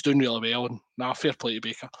doing really well, and fair play to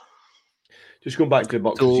Baker. Just going back to the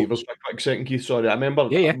Bucks receivers for a quick second, Keith. Sorry, I remember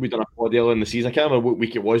we done a pod earlier in the season. I can't remember what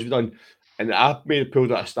week it was we done, and I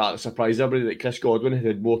pulled at a start to surprise everybody that Chris Godwin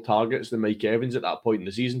had more targets than Mike Evans at that point in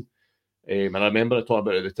the season. And I remember I talked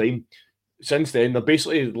about it at the time. Since then, they're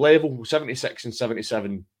basically level 76 and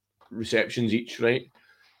 77 receptions each, right?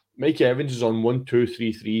 Mike Evans is on 1, 2,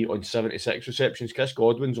 3, 3 on 76 receptions. Chris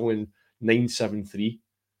Godwin's on 973.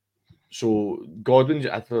 So Godwin,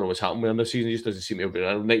 I don't know what's happening with him this season. He just doesn't seem to be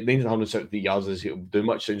around. 973 yards doesn't do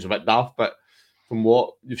much. Sounds a bit daft, but from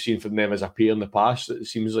what you've seen from them as a pair in the past, it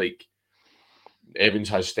seems like Evans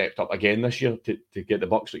has stepped up again this year to get the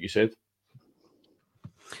Bucks, like you said.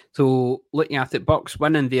 So looking at it, Bucks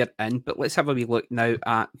winning their in, but let's have a wee look now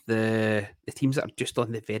at the teams that are just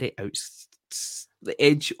on the very outside, the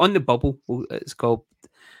edge, on the bubble, it's called.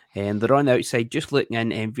 And they're on the outside, just looking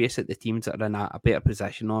in, envious at the teams that are in a better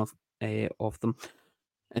position of them.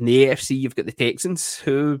 In the AFC, you've got the Texans,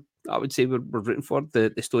 who I would say we're rooting for.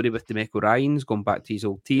 The story with DeMeco Ryans going back to his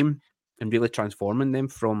old team and really transforming them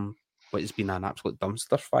from what has been an absolute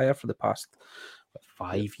dumpster fire for the past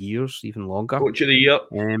 5 years, even longer. Coach of the year.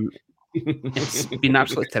 It's been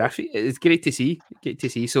absolutely terrific. It's great to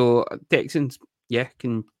see. So Texans,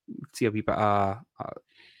 can see a wee bit of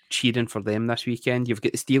cheering for them this weekend. You've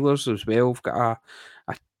got the Steelers as well. We've got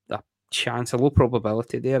a chance, a low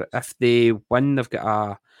probability there. If they win, they've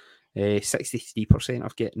got a 63%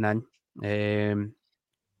 of getting in.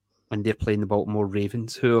 And they're playing the Baltimore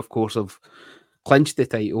Ravens, who of course have clinched the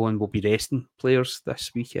title and will be resting players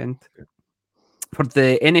this weekend. For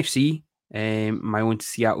the NFC, my own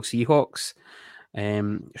Seattle Seahawks,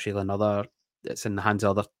 it's really another, it's in the hands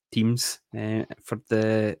of other teams for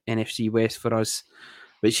the NFC West for us,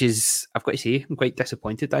 which is, I've got to say, I'm quite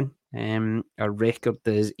disappointed in. Our record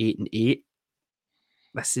is 8-8.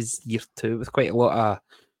 This is year 2 with quite a lot of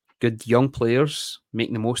good young players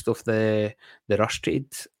making the most of the rush trade.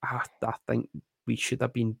 I think we should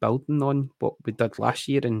have been building on what we did last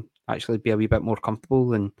year and actually be a wee bit more comfortable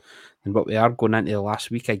than what we are going into the last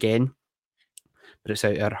week again. But it's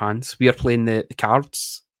out of our hands. We are playing the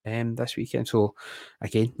Cards this weekend, so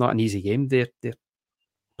again, not an easy game. They're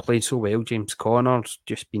playing so well. James Conner's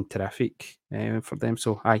just been terrific for them.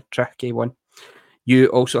 So, tricky one. You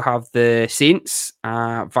also have the Saints,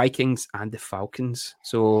 Vikings, and the Falcons.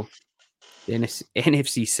 So, the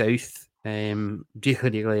NFC South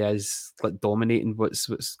really is like dominating what's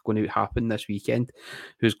going to happen this weekend.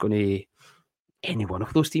 Who's going to? Any one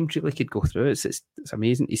of those teams really could go through. It's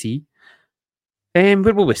amazing to see. Where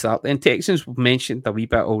will we start then? Texans, we've mentioned a wee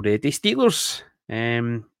bit already. Steelers,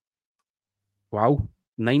 Wow,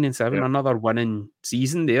 9-7, another winning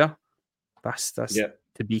season there. That's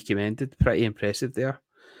to be commended. Pretty impressive there.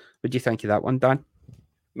 What do you think of that one, Dan?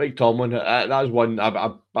 Mike Tomlin, that's one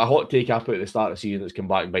a hot take I put at the start of the season that's come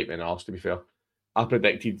back and bite me in the arse, to be fair. I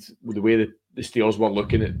predicted with the way the Steelers were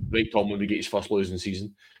looking at Mike Tomlin would get his first losing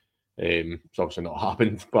season. It's obviously not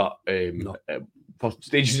happened, but for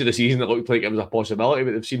stages of the season it looked like it was a possibility,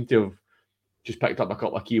 but they've seemed to have just picked up a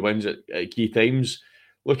couple of key wins at key times.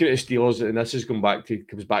 Looking at the Steelers, and this comes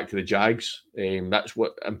back to the Jags. That's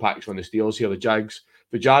what impacts on the Steelers here.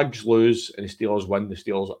 The Jags lose and the Steelers win, the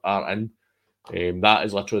Steelers are in. That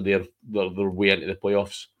is literally their way into the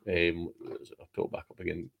playoffs. I'll pull it back up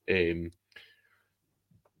again.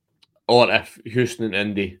 Or if Houston and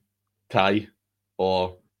Indy tie,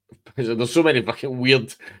 or there's so many fucking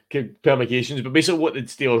weird permutations, but basically what the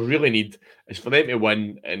Steelers really need is for them to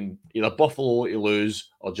win and either Buffalo to lose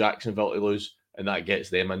or Jacksonville to lose, and that gets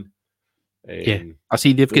them in. I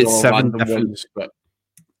see they've got 7 different wins, but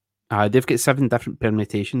they've got 7 different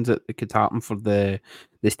permutations that could happen for the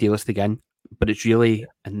Steelers to win, but it's really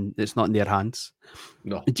and it's not in their hands.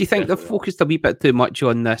 No. Do you think they've focused a wee bit too much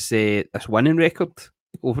on this winning record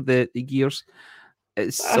over the years?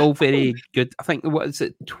 It's all very good. I think, what is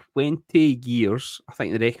it, 20 years? I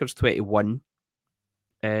think the record's 21.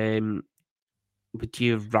 Would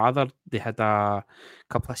you rather they had a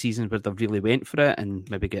couple of seasons where they really went for it and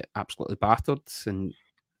maybe get absolutely battered and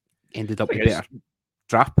ended up with better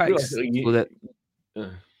draft picks so that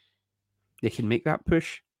they can make that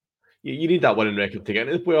push? You need that winning record to get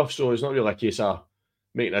into the playoffs, so it's not really a case of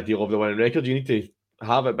making a deal of the winning record. You need to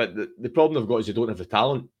have it, but the problem they've got is they don't have the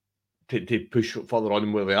talent to push further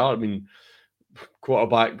on where they are. I mean,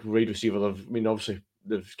 quarterback, wide receiver, obviously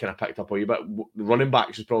they've kind of picked up a wee bit. The running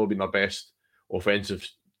backs has probably been their best offensive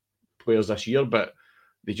players this year, but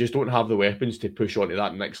they just don't have the weapons to push on to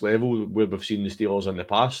that next level where we've seen the Steelers in the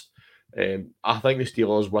past. I think the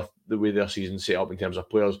Steelers, with the way their season's set up in terms of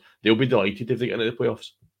players, they'll be delighted if they get into the playoffs.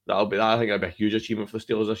 I think that'll be a huge achievement for the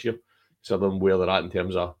Steelers this year, considering where they're at in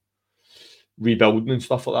terms of rebuilding and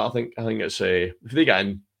stuff like that. I think it's if they get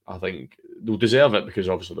in, I think they'll deserve it because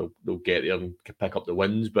obviously they'll get there and pick up the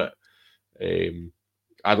wins. But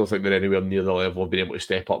I don't think they're anywhere near the level of being able to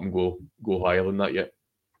step up and go higher than that yet.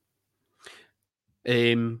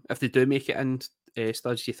 If they do make it in,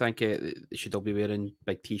 Studs, do you think they should all be wearing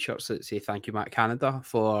big T-shirts that say "Thank you, Matt Canada,"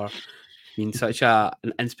 for being such an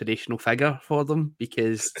inspirational figure for them?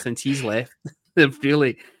 Because since he's left, they've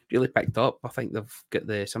really picked up. I think they've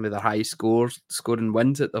got some of their highest scoring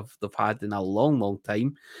wins that they've had in a long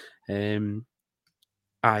time. They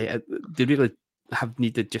really have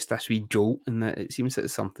needed just this wee jolt, and it seems that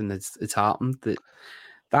something that's happened.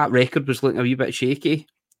 That record was looking a wee bit shaky.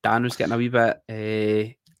 Dan was getting a wee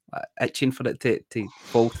bit itching for it to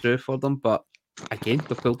fall through for them, but again,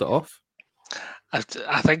 they pulled it off. I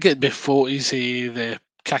think it'd be photos of the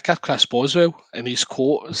kicker, Chris Boswell, in his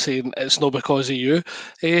quote saying it's not because of you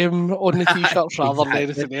on the t-shirts rather than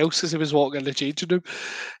anything else as he was walking in the changing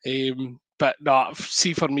room. But no,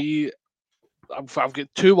 see, for me, I've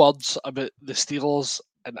got 2 words about the Steelers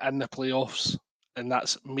and in the playoffs, and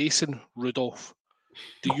that's Mason Rudolph.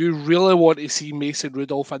 Do you really want to see Mason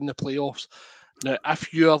Rudolph in the playoffs? Now,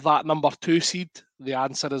 if you're that number 2 seed, the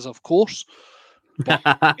answer is of course. But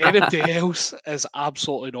anybody else is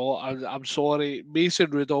absolutely not. I'm sorry. Mason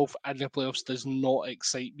Rudolph in the playoffs does not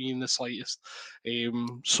excite me in the slightest.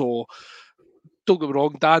 So don't get me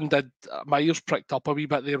wrong, Dan did. My ears pricked up a wee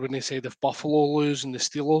bit there when they said if Buffalo lose and the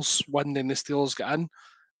Steelers win, then the Steelers get in.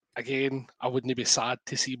 Again, I wouldn't be sad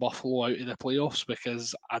to see Buffalo out of the playoffs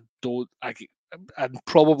because and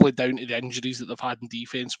probably down to the injuries that they've had in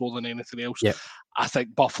defence more than anything else. Yep. I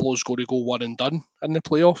think Buffalo's going to go one and done in the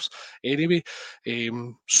playoffs anyway.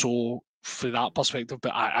 So for that perspective,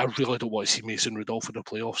 but I really don't want to see Mason Rudolph in the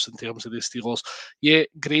playoffs in terms of the Steelers. Yeah,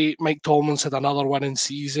 great. Mike Tomlin's had another winning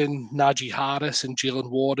season. Najee Harris and Jalen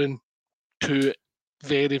Warren, 2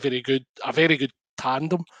 very, very good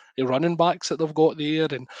tandem of running backs that they've got there,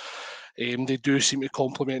 and they do seem to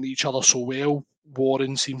complement each other so well.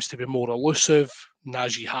 Warren seems to be more elusive.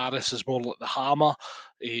 Najee Harris is more like the hammer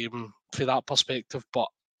for that perspective. But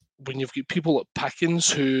when you've got people like Pickens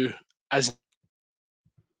who isn't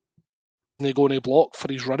going to block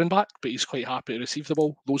for his running back, but he's quite happy to receive the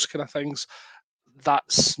ball, those kind of things,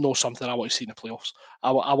 that's not something I want to see in the playoffs.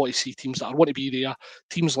 I want to see teams that want to be there.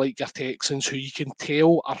 Teams like your Texans, who you can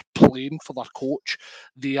tell are playing for their coach.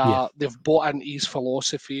 They've bought into his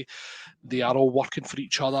philosophy. They are all working for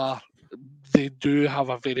each other. They do have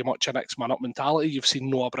a very much a next man up mentality. You've seen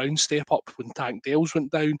Noah Brown step up when Tank Dales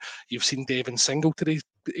went down. You've seen Devin Singletary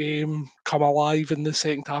come alive in the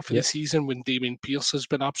second half of Yep. the season when Damien Pearce has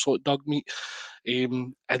been absolute dog meat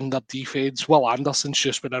in their defence. Will Anderson's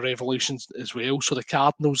just been a revolution as well. So the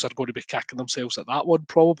Cardinals are going to be kicking themselves at that one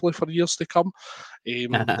probably for years to come.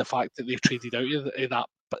 The fact that they've traded out of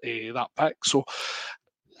that pick. So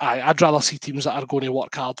I'd rather see teams that are going to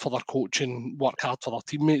work hard for their coaching, work hard for their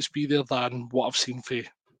teammates be there than what I've seen for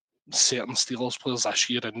certain Steelers players this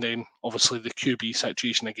year. And then obviously the QB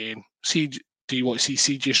situation again. Do you want to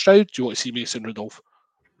see CJ Stroud? Do you want to see Mason Rudolph?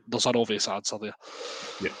 There's an obvious answer there.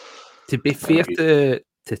 Yeah. To be fair to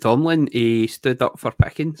Tomlin, he stood up for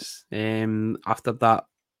Pickens. After that,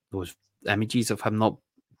 those images of him not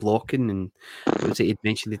blocking, and what was it he'd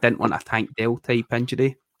mentioned? He didn't want a Tank Dell type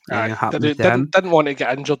injury happening to him. Didn't want to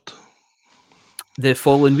get injured. The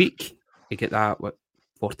following week, he get that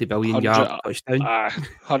 40 billion yard touchdown.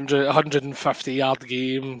 150 yard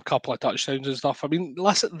game, couple of touchdowns and stuff. I mean,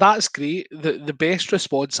 listen, that's great. The best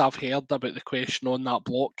response I've heard about the question on that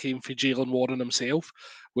block came from Jalen Warren himself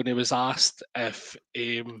when he was asked if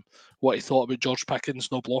what he thought about George Pickens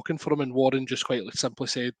not blocking for him, and Warren just quite simply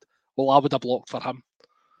said, well, I would have blocked for him.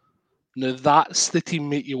 Now, that's the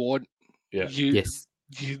teammate you want. Yeah. Yes.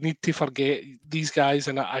 You need to forget these guys,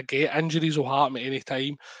 and I get injuries will happen at any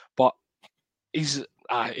time, but it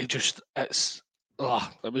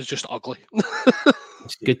was just ugly.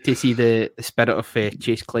 It's good to see the spirit of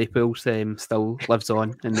Chase Claypool's still lives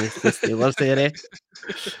on in the Steelers there.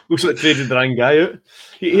 Looks like trading the wrong guy out.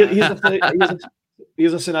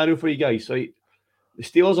 Here's a scenario for you guys. Right, the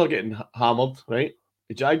Steelers are getting hammered. Right,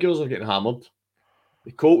 the Jaguars are getting hammered.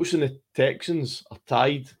 The Colts and the Texans are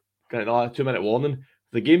tied. Got a 2-minute warning.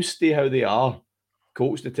 If the games stay how they are,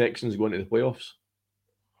 Colts and the Texans go into the playoffs.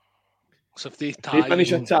 So if they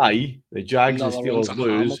finish a tie, the Jags and the Steelers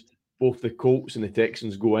lose. Both the Colts and the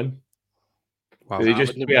Texans go in. Wow, they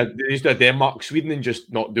just do a Denmark, Sweden, and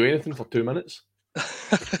just not do anything for 2 minutes.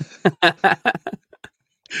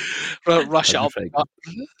 Rush up,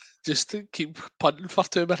 just to keep punting for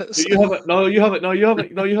 2 minutes. You have it. No, you have it. No, you have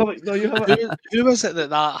it. No, you have it. No, you have it. Who was it that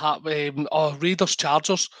happened? Raiders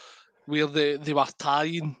Chargers, where they were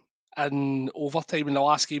tying in overtime in the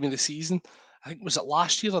last game of the season. I think was it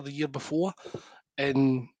last year or the year before,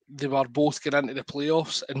 and they were both getting into the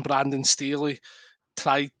playoffs, and Brandon Staley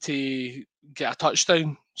tried to get a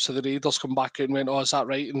touchdown. So the Raiders come back out and went, "Oh, is that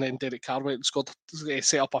right?" And then Derek Carr went and scored,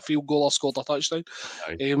 set up a field goal or scored a touchdown.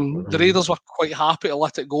 The Raiders were quite happy to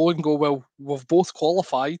let it go and go, "Well, we've both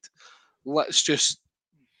qualified. Let's just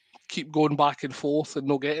keep going back and forth and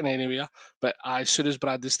not getting anywhere." But as soon as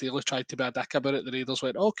Brandon Staley tried to be a dick about it, the Raiders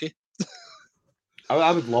went, "Okay."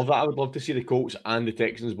 I would love that. I would love to see the Colts and the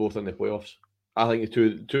Texans both in the playoffs. I think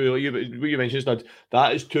the two you mentioned,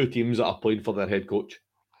 that is two teams that are playing for their head coach.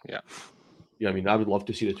 Yeah. Yeah, I mean, I would love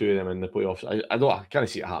to see the two of them in the playoffs. I kind of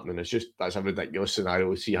see it happening. It's just that's a ridiculous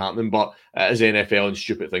scenario to see happening, but it is NFL and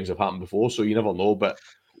stupid things have happened before, so you never know. But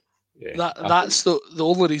yeah, that's the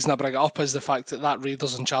only reason I bring it up is the fact that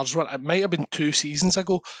Raiders and Chargers one, it might have been 2 seasons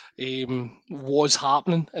ago, was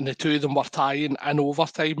happening, and the two of them were tying in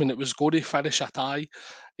overtime, and it was going to finish a tie,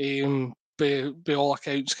 by all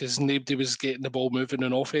accounts, because nobody was getting the ball moving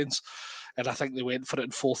in offense, and I think they went for it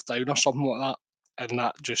in 4th down or something like that, and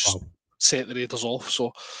that just set the Raiders off.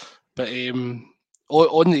 So, but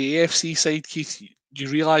on the AFC side, Keith, you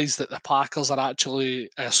realise that the Packers are actually,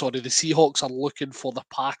 the Seahawks are looking for the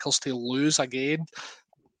Packers to lose again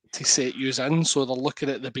to set you in. So they're looking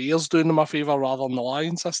at the Bears doing them a favour rather than the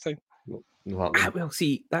Lions this time. Well,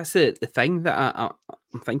 see, that's the thing that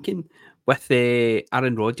I'm thinking with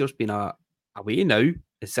Aaron Rodgers being away now.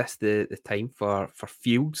 Is this the time for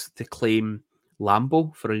Fields to claim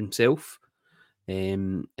Lambeau for himself?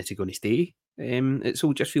 Is he going to stay at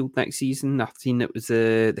Soldier Field next season? I've seen it was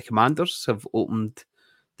the Commanders have opened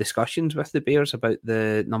discussions with the Bears about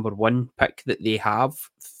the number 1 pick that they have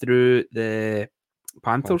through the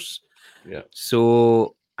Panthers. Yeah.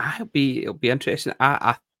 So it'll be interesting.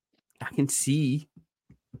 I can see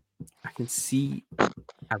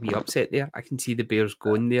a wee upset there. I can see the Bears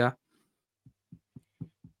going there.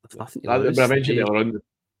 Nothing to lose. I mentioned earlier on,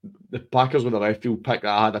 the Packers were the left field pick that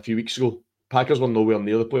I had a few weeks ago. Packers were nowhere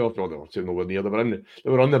near the playoffs. Well, they were nowhere near.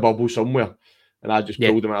 They were on the bubble somewhere, and I just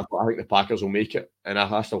pulled them. And I think the Packers will make it, and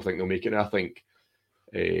I still think they'll make it. And I think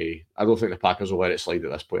I don't think the Packers will let it slide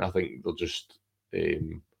at this point. I think they'll just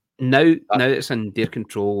now it's in their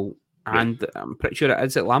control, and I'm pretty sure it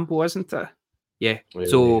is at Lambeau, isn't it? Yeah.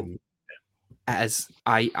 So it is.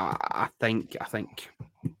 I think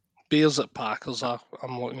Bears at Packers. I'm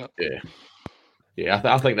looking at. Yeah.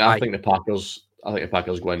 I think the Packers. I think the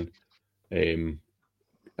Packers win. And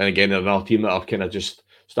again, they're another team that are kind of just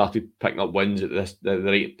started picking up wins at the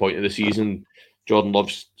right point of the season. Jordan Love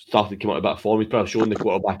started coming out a bit of form. He's probably shown the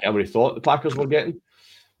quarterback everybody thought the Packers were getting.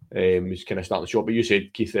 He's kind of starting to show. But you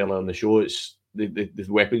said, Keith, earlier on the show, it's the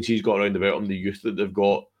weapons he's got around about him, the youth that they've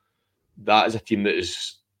got. That is a team that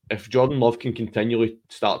is, if Jordan Love can continually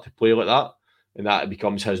start to play like that, and that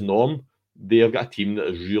becomes his norm, they have got a team that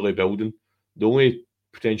is really building. The only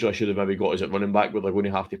potential issue they've maybe got is at running back, where they're going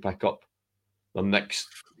to have to pick up their next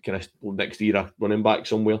era running back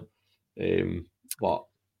somewhere. But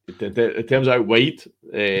in terms of out wide,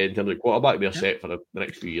 in terms of quarterback, they're set for the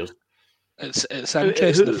next few years. It's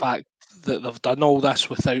interesting the fact that they've done all this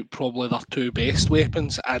without probably their two best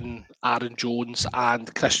weapons in Aaron Jones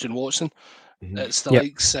and Christian Watson. Mm-hmm. It's the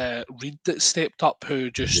likes Reed that stepped up, who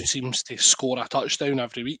just seems to score a touchdown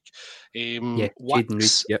every week.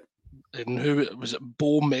 Wicks, and who was it,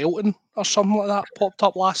 Bo Melton or something like that, popped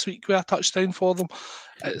up last week with a touchdown for them.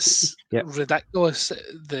 It's ridiculous.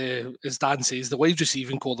 As Dan says, the wide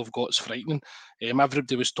receiving core they've got is frightening.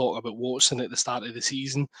 Everybody was talking about Watson at the start of the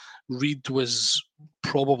season. Reed was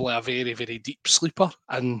probably a very, very deep sleeper,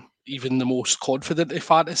 and even the most confident of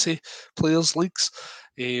fantasy players' leagues.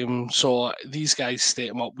 So these guys step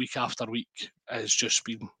them up week after week. It's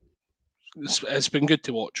been good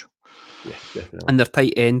to watch. Yeah, definitely. And their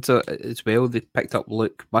tight ends as well. They picked up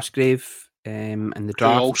Luke Musgrave in the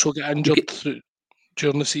draft. Who also got injured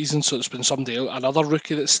during the season, so it's been somebody else, another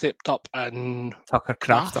rookie that stepped up. And Tucker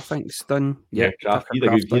Kraft, I think, is done. Yeah, Kraft. He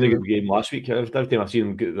had a good game last week. Every time I've seen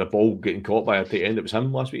him get the ball getting caught by a tight end, it was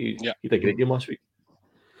him last week. He had a great game last week.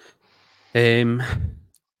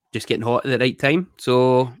 Just getting hot at the right time.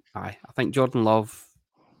 So I think Jordan Love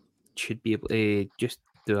should be able to just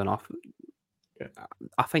do enough.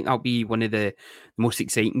 I think that'll be one of the most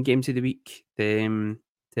exciting games of the week to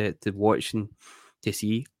watch and to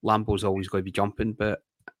see. Lambeau's always going to be jumping, but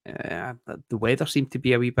the weather seemed to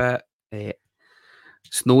be a wee bit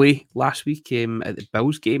snowy last week at the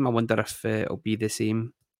Bills game. I wonder if it'll be the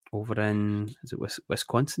same over in, is it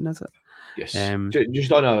Wisconsin, is it? Yes.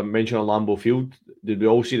 Just on a mention on Lambeau Field, did we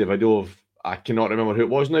all see the video of, I cannot remember who it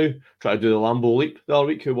was now, trying to do the Lambeau leap the other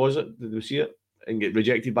week? Who was it? Did we see it? And get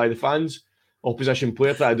rejected by the fans? Opposition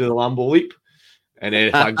player trying to do the Lambeau leap, and then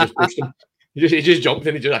the fans just pushed him. He just jumped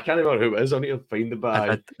in. I can't remember who it is. I need to find it.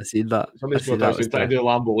 But I seen that. Somebody's trying to do the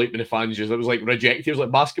Lambeau leap, and the fans it was like rejected. It was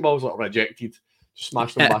like basketball. It was like rejected. Just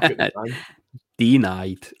smashed them back at the fan.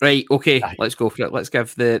 Denied. Right. Okay. Let's go for it. Let's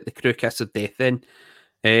give the crew kiss of death then.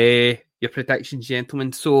 Your predictions,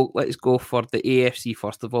 gentlemen. So let's go for the AFC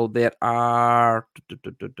first of all. There are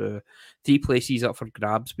 3 places up for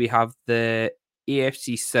grabs. We have the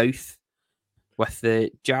AFC South with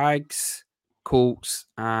the Jags, Colts,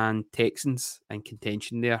 and Texans in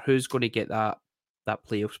contention there. Who's going to get that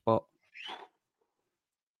playoff spot?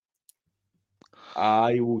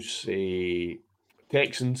 I will say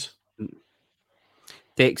Texans.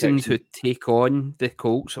 Texans who take on the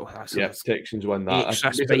Colts. Oh, Texans win that.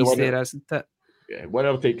 Extra spice there, isn't it? Yeah,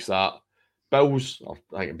 winner takes that. Bills,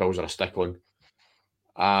 I think Bills are a stick on.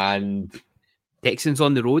 And Texans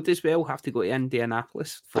on the road as well, have to go to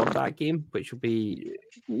Indianapolis for that game, which will be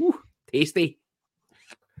tasty.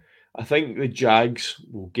 I think the Jags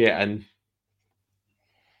will get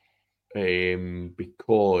in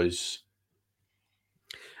because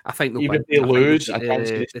I think even if they lose, I can't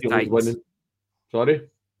see the Steelers winning. Sorry?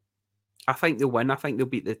 I think they'll win. I think they'll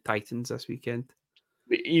beat the Titans this weekend.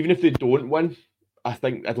 But even if they don't win, I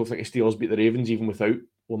don't think the Steelers beat the Ravens even without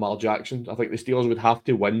Lamar Jackson. I think the Steelers would have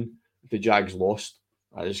to win if the Jags lost.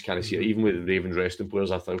 I just kind of see it. Even with the Ravens resting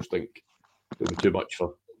players, I think it would be too much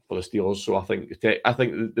for the Steelers. So I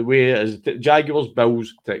think the way it is, Jaguars,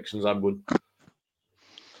 Bills, Texans, I'm going.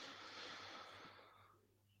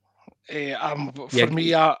 For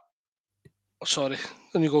me, sorry,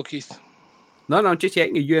 let me go, Keith. No, just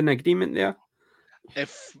checking. Are you in agreement there?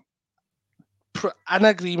 If an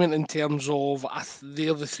agreement in terms of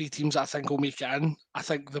they're the 3 teams that I think will make it in. I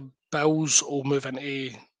think the Bills will move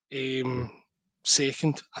into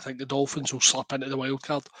second. I think the Dolphins will slip into the wild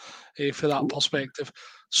card for that perspective.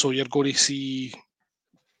 So you're going to see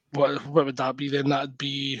what would that be then? That'd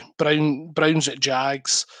be Browns at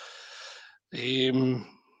Jags,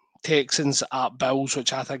 Texans at Bills,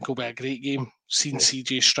 which I think will be a great game. Seeing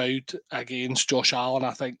CJ Stroud against Josh Allen,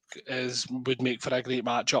 I think would make for a great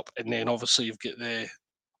matchup. And then obviously you've got the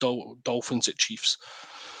Dolphins at Chiefs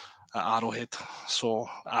at Arrowhead. So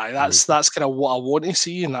that's kind of what I want to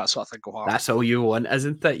see, and that's what I think will happen. That's all you want,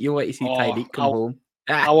 isn't it? You want to see Tyreek come home.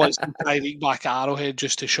 I want Tyreek back at Arrowhead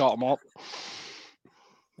just to shut him up.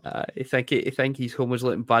 I think his home was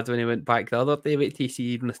looking bad when he went back the other day. Wait till you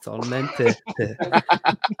see him return then to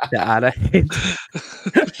Arrowhead.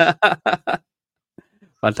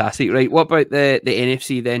 Fantastic. Right, what about the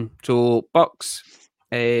NFC then? So Bucks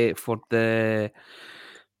for they're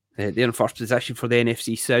in first position for the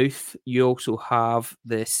NFC South. You also have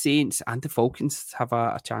the Saints and the Falcons have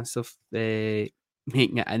a chance of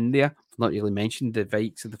making it in there. I've not really mentioned the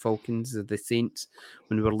Vikes of the Falcons or the Saints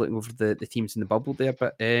when we were looking over the teams in the bubble there,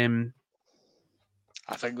 but I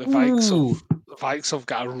think the Vikes have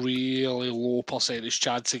got a really low percentage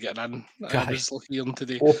chance of getting in. I was looking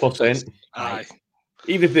today. 4%. Aye.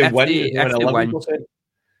 Even if they win, it's 11%.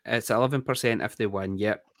 It's 11% if they win,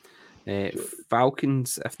 yep.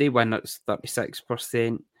 Falcons, if they win, it's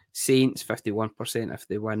 36%. Saints, 51% if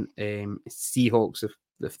they win. Seahawks,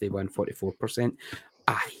 if they win, 44%.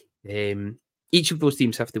 Each of those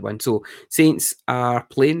teams have to win. So Saints are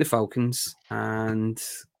playing the Falcons, and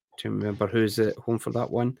do you remember who's at home for that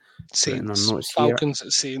one? Saints. Falcons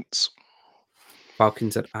at Saints.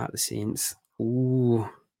 Falcons are at the Saints. Ooh,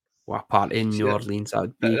 what a party in New Orleans that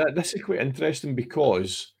would be. This is quite interesting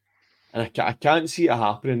because, and I can't see it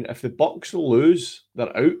happening, if the Bucks lose,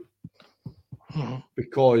 they're out.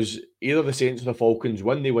 Because either the Saints or the Falcons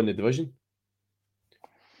win, they win the division.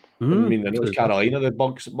 I mean, I know it's Carolina the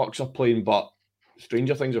Bucks are playing, but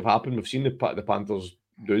stranger things have happened. We've seen the Panthers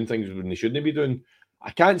doing things when they shouldn't be doing.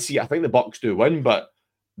 I can't see. I think the Bucks do win, but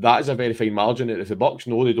that is a very fine margin. If the Bucks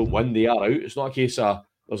know they don't win, they are out. It's not a case of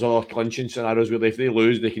there's other clinching scenarios where if they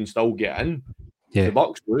lose, they can still get in. Yeah. If the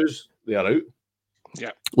Bucks lose, they are out.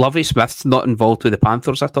 Yeah. Lovie Smith's not involved with the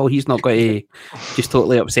Panthers at all. He's not going to just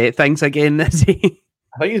totally upset things again, is he?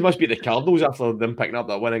 I think he must be the Cardinals after them picking up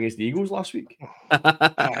that win against the Eagles last week.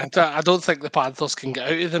 I don't think the Panthers can get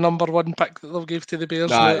out of the number one pick that they've gave to the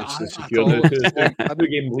Bears. It's secure. A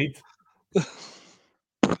 2-game lead.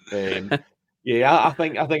 I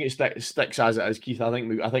think it sticks as it is, Keith.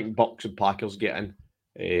 I think Bucks and Packers get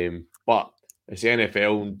in. But it's the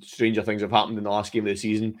NFL and stranger things have happened in the last game of the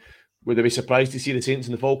season. Would I be surprised to see the Saints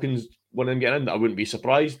and the Falcons winning and getting in? I wouldn't be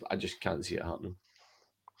surprised. I just can't see it happening.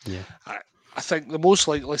 Yeah. I think the most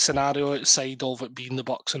likely scenario outside of it being the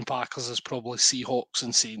Bucks and Packers is probably Seahawks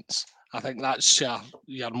and Saints. I think that's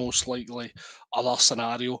your most likely other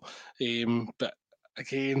scenario. But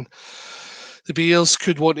again, the Bears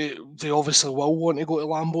they obviously will want to go to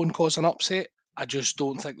Lambeau and cause an upset. I just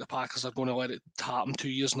don't think the Packers are going to let it happen 2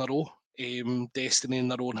 years in a row. Destiny in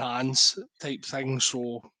their own hands type thing.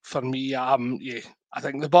 So for me, I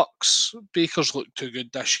think the Bucks, Baker's looked too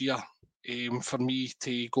good this year for me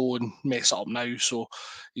to go and mess it up now. So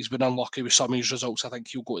he's been unlucky with some of his results. I think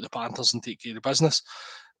he'll go to the Panthers and take care of business.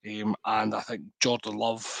 And I think Jordan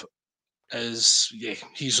Love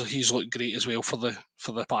he's looked great as well for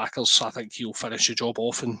the Packers. So I think he'll finish the job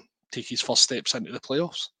off and take his first steps into the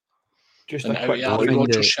playoffs. Just and a quick point.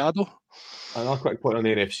 Rodgers' shadow. Another quick point on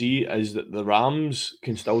the NFC is that the Rams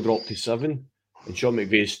can still drop to 7, and Sean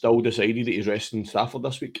McVay still decided that he's resting Stafford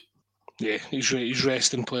this week. Yeah, he's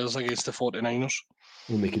resting players against the 49ers.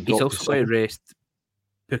 He's also going to rest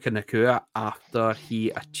Puka Nacua after he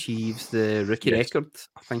achieves the rookie record.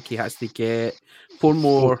 I think he has to get 4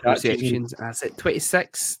 more receptions. Is it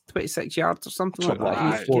 26 yards or something like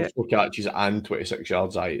that? 4 catches and 26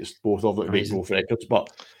 yards. It's both of them to make both records. But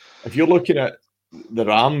if you're looking at the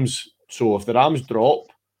Rams, so if the Rams drop,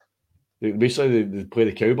 they play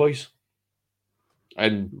the Cowboys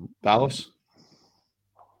in Dallas.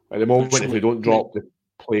 At the moment, if they don't drop, they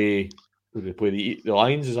play the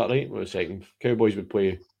Lions. Is that right? Wait a second. Cowboys would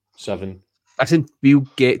play 7. I think we'll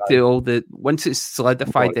get to all the once it's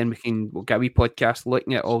solidified. Then we'll get a wee podcast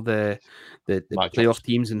looking at all the playoff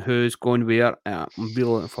teams and who's going where. I'm really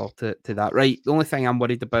looking forward to that. Right. The only thing I'm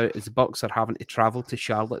worried about is the Bucks are having to travel to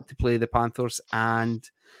Charlotte to play the Panthers, and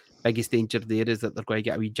biggest danger there is that they're going to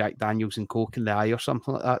get a wee Jack Daniels and Coke in the eye or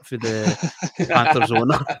something like that for the Panthers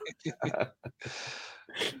owner.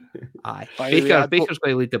 Aye, Baker's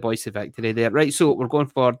going to lead the boys to victory there. Right, so we're going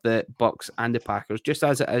for the Bucks and the Packers, just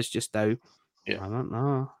as it is just now. Yeah. I don't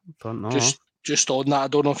know. Just on that, I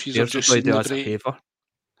don't know if you've just seen the break.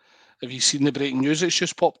 Have you seen the breaking news that's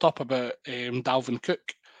just popped up about Dalvin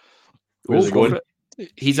Cook? Where's he going?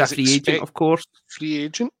 He's a free agent, of course. Free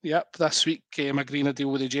agent, yep. This week, agreeing a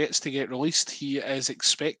deal with the Jets to get released. He is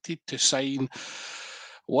expected to sign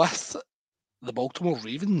with the Baltimore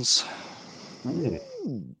Ravens. Ooh.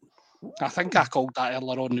 I think I called that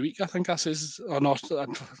earlier on in the week. I think I says, or not.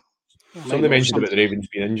 Somebody mentioned about the Ravens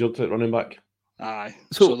being injured at running back. Aye.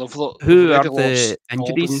 So who are the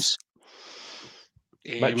injuries?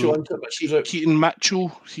 Keaton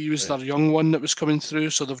Mitchell, he was their young one that was coming through,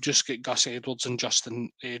 so they've just got Gus Edwards and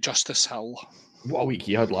Justice Hill. What a week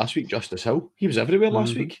he had last week, Justice Hill. He was everywhere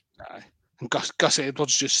last week. Aye. And Gus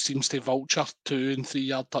Edwards just seems to vulture 2 and 3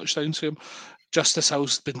 yard touchdowns for him. Justice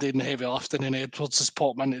Hill's been doing the heavy lifting, and Edwards has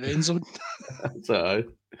popped him into the end zone.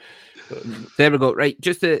 There we go. Right,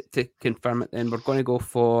 just to confirm it then, we're going to go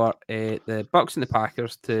for the Bucks and the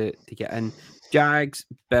Packers to get in. Jags,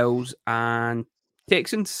 Bills, and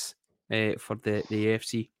Texans for the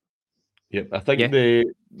AFC. Yep, I think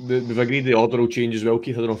they've agreed the order will change as well,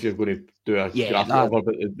 Keith. I don't know if you're going to do a draft over,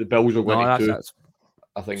 but the Bills will go into 2.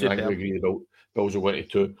 I think we agree the Bills will go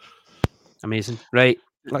into 2. Amazing. Right,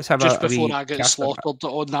 let's have just before I get slaughtered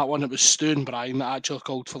on that one, it was Stu and Brian that actually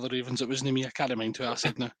called for the Ravens. It wasn't me. I can't mind who I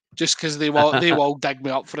said now. Just because they will dig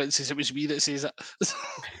me up for it, says it was me that says it.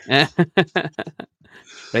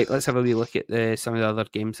 Right, let's have a wee look at some of the other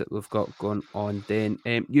games that we've got going on then.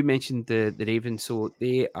 You mentioned the Ravens, so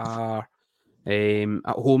they are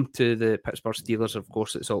at home to the Pittsburgh Steelers. Of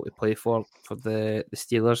course, it's all to play for the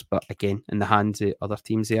Steelers, but again, in the hands of other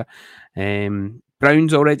teams there.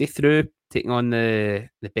 Browns already through, taking on the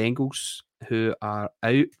Bengals, who are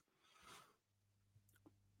out.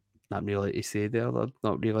 Not really to say there. They're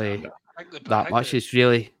not really that much. It's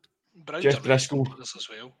really Jeff Driscoll as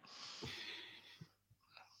well.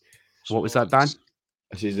 What was that, Dan?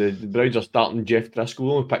 I says the Browns are starting Jeff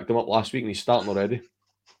Driscoll. We picked him up last week and he's starting already.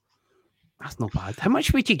 That's not bad. How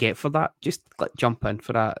much would you get for that? Just like jump in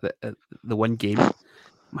for the one game.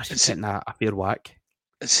 Must be getting a fair whack.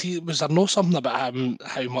 Was there no something about him,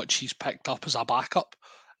 how much he's picked up as a backup?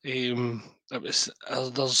 It was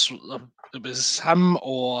him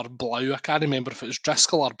or Blau. I can't remember if it was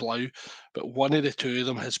Driscoll or Blau, but one of the two of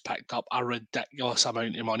them has picked up a ridiculous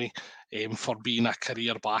amount of money for being a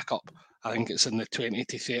career backup. I think it's in the 20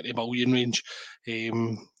 to 30 million range.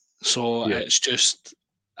 It's just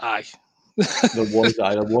aye. There was.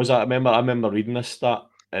 I remember reading this stat,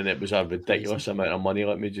 and it was a ridiculous amount of money.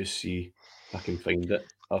 Let me just see if I can find it.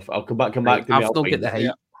 I'll come back to me. I've not got the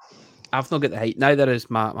height. I've not got the height. Neither is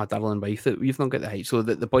my darling wife. We've not got the height. So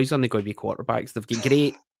the boys aren't going to be quarterbacks. They've got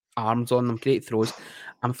great arms on them, great throws.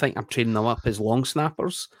 I'm training them up as long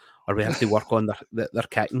snappers, or we have to work on their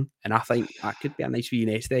kicking. And I think that could be a nice wee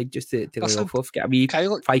nest egg just to lay off of. Get a wee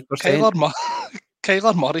 5%.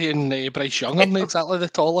 Kyler Murray and Bryce Young aren't exactly the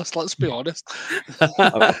tallest, let's be honest.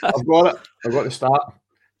 I've got it. I've got the start.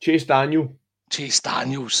 Chase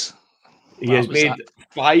Daniels. He has made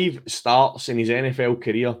 5 starts in his NFL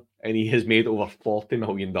career, and he has made over $40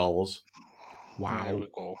 million. Wow. There we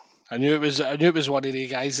go. I knew it was one of the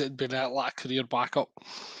guys that had been at like a career backup.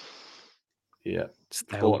 Yeah.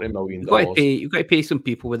 $40 million. You've got to pay some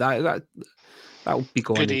people with that. That'll be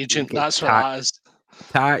going. Good agent, that's what that is.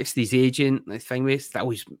 Taxed his agent, the thing with that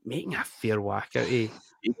was making a fair whack out of. He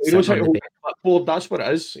knows how to hold that clipboard. That's what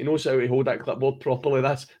it is. He knows how to hold that clipboard properly.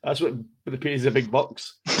 That's what the pays the big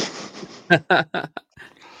bucks.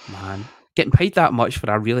 Man, getting paid that much for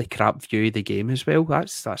a really crap view of the game as well.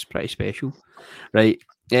 That's pretty special, right?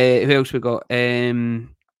 Who else we got?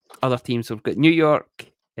 Other teams. We've got New York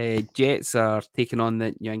Jets are taking on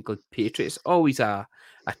the New England Patriots. Always a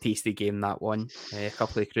tasty game, that one. A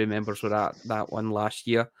couple of crew members were at that one last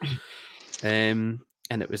year. And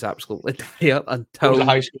it was absolutely dire until the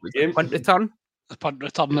high school game. Punt return. The punt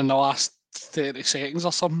return in the last 30 seconds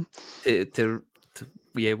or something. To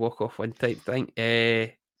walk off one type thing.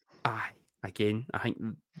 Again, I think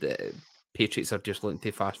the Patriots are just looking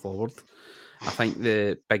to fast forward. I think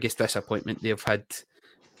the biggest disappointment they've had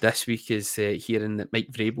this week is hearing that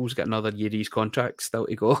Mike Vrabel's got another year of his contract still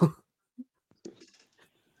to go.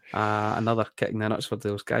 Another kick in the nuts for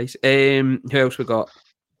those guys. Who else we got?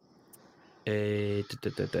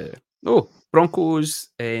 Broncos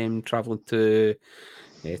travelling to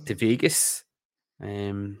Vegas.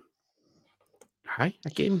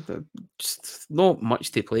 Again, just not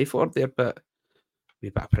much to play for there, but we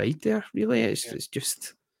a bit of pride there. Really, it's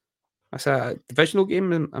just that's a divisional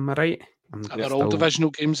game. Am I right? They're all divisional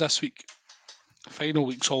games this week. Final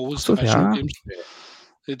week's always divisional games.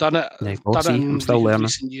 They've done it. In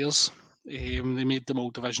recent years. They made them all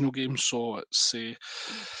divisional games, so it's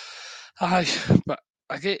but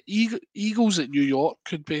I get Eagles at New York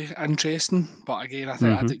could be interesting, but again, I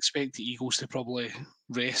think I'd expect the Eagles to probably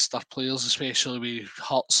rest their players, especially with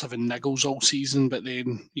Hurts having niggles all season. But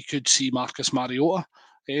then you could see Marcus Mariota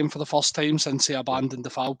for the first time since he abandoned the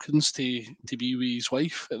Falcons to be with his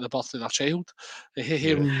wife at the birth of their child.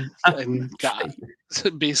 And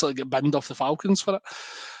basically get binned off the Falcons for it.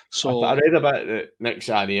 So I read about that Nick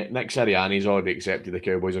Sirianni's already accepted the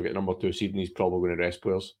Cowboys will get number 2 seed and he's probably going to rest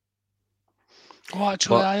players. Oh,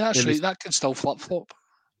 actually, But that's it was- right. That could still flip-flop.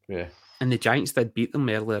 Yeah. And the Giants did beat them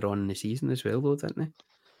earlier on in the season as well, though, didn't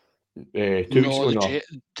they? 2 weeks No, ago, no.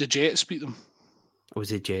 the Jets beat them. Or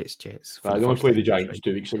was it Jets? I only first played the time, that's Giants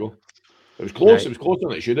right. 2 weeks ago. It was close. Right. It was closer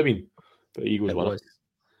than it should have been. But Eagles It won was.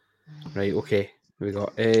 Right, okay. We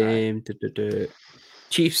got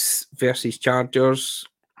Chiefs versus Chargers.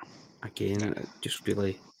 Again, just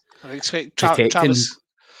really I expect protecting.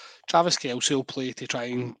 Travis Kelce will play to try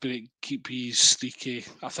and keep his streaky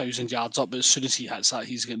 1,000 yards up, but as soon as he hits that,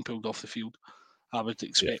 he's getting pulled off the field, I would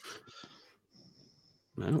expect.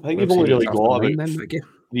 Well, I think we'll they've only see really what's got after about mine then, that game.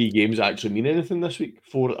 3 games that actually mean anything this week,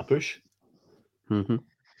 4 at a push. Mm-hmm.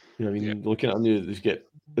 You know, I mean, looking at them,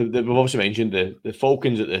 we've obviously mentioned the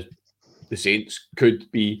Falcons at the Saints could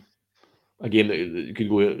be a game that could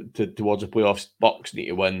go towards the playoffs. Bucks need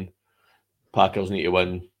to win, Packers need to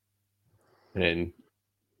win, and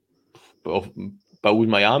Bills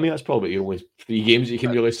Miami. That's probably the only 3 games that you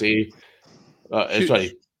can really say.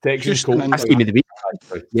 Sorry, Texans Houston Colts. and That's game of the week.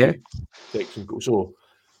 Sorry, Yeah. Texans Colts. So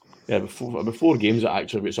yeah, about 4 games that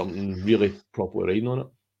actually got something really properly riding on it.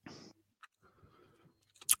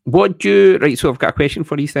 What do you right? So I've got a question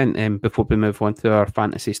for you then. Before we move on to our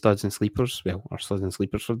fantasy studs and sleepers, well, our studs and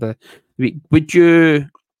sleepers for the week. Would you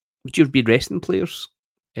be resting players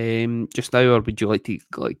just now, or would you like to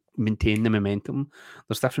maintain the momentum?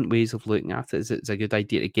 There's different ways of looking at it. It's a good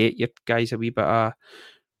idea to get your guys a wee bit of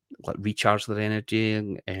recharge their energy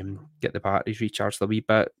and get the batteries recharged a wee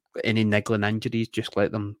bit. Any niggling injuries, just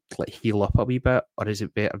let them heal up a wee bit, or is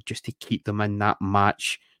it better just to keep them in that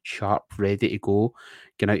match sharp, ready to go,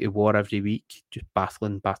 going out to war every week, just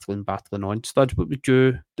battling on? Studs, what would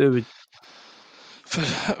you do?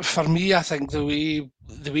 For me, I think the way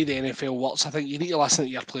the NFL works, I think you need to listen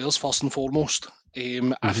to your players first and foremost.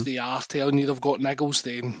 If they are telling you they've got niggles,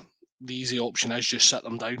 then the easy option is just sit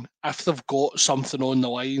them down. If they've got something on the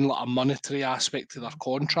line, like a monetary aspect to their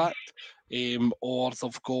contract, or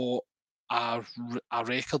they've got a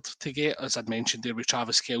record to get, as I'd mentioned there with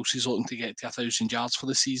Travis Kelce's looking to get to 1,000 yards for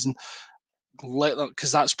the season, let them,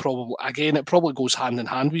 because that's probably, again, it probably goes hand in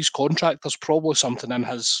hand with his contract. There's probably something in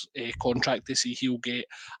his contract to see he'll get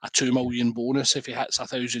a 2 million bonus if he hits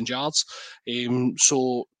 1,000 yards.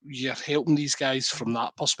 So you're helping these guys from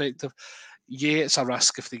that perspective. Yeah, it's a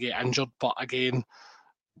risk if they get injured, but again,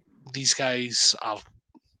 these guys are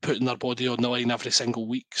putting their body on the line every single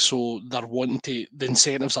week, so they're wanting to, the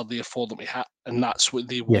incentives are there for them to hit, and that's what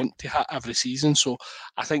they want to hit every season. So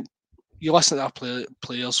I think you listen to our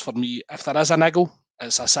players. For me, if there is a niggle,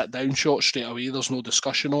 it's a sit down shot straight away. There's no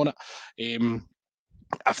discussion on it.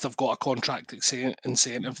 If they've got a contract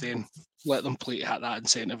incentive, then let them play to hit that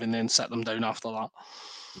incentive and then sit them down after that.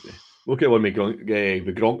 Look at one with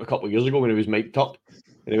Gronk a couple of years ago when he was mic'd up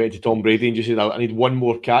and he went to Tom Brady and just said, I need one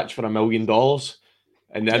more catch for $1 million.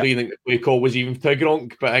 And I don't even think the play call was even to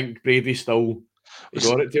Gronk, but I think Brady still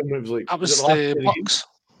got it to him. It was like, that was the Bucks.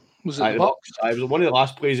 Was it the Bucks? It was one of the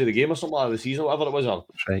last plays of the game or something like the season, whatever it was.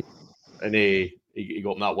 That's right. And he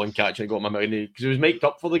got him that one catch and he got him $1 million because he was mic'd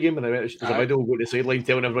up for the game. And there's a video going to the sideline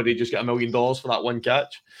telling everybody just get $1 million for that one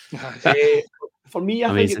catch. For me,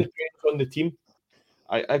 I think it depends on the team.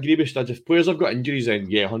 I agree with Studs. If players have got injuries, then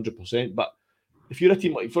yeah, 100%. But if you're a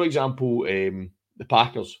team like, for example, the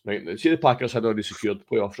Packers, right? Say the Packers had already secured the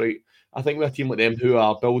playoffs, right? I think with a team like them who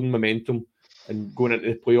are building momentum and going into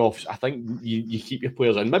the playoffs, I think you keep your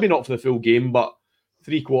players in. Maybe not for the full game, but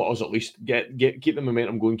 3 quarters at least. Keep the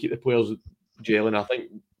momentum going, keep the players gelling. I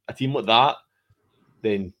think a team like that,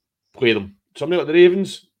 then play them. Somebody like the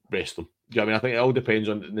Ravens, rest them. Do you know what I mean? I think it all depends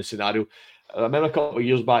on the scenario. I remember a couple of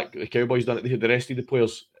years back, the Cowboys done it. They had the rest of the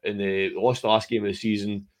players and they lost the last game of the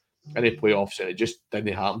season in the playoffs, and it just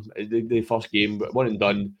didn't happen. The first game, but one and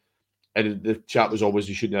done. And the chat was always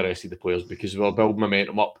you shouldn't have arrested the players because we were building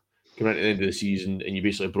momentum up coming into the end of the season, and you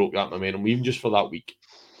basically broke that momentum, even just for that week.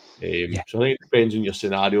 So I think it depends on your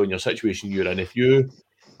scenario and your situation you're in. If you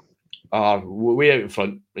are way out in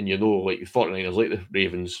front and you know, like the 49ers, like the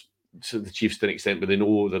Ravens, to the Chiefs to an extent, but they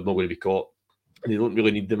know they're not going to be caught and they don't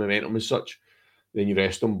really need the momentum as such, then you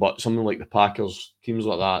rest them. But something like the Packers, teams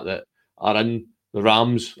like that are in the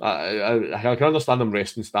Rams, I can understand them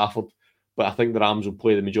resting Stafford, but I think the Rams will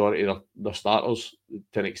play the majority of their starters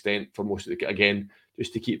to an extent for most of the, again,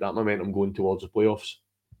 just to keep that momentum going towards the playoffs.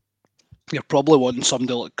 You're probably wanting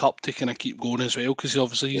somebody like Cup to kind of keep going as well, because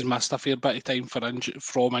obviously he's missed a fair bit of time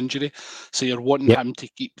from injury. So you're wanting him to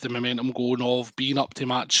keep the momentum going of being up to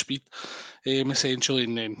match speed, essentially.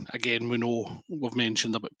 And then again, we've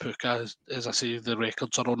mentioned about Puka, as I say, the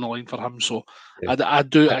records are on the line for him. So I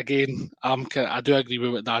do agree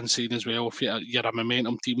with what Dan's saying as well. If you're a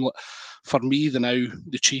momentum team, For me,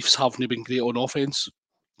 the Chiefs haven't been great on offense.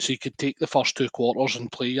 So you could take the first 2 quarters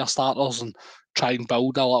and play your starters and try and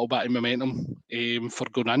build a little bit of momentum for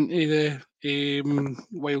going into the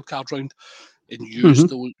wild card round, and use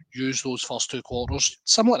those first 2 quarters,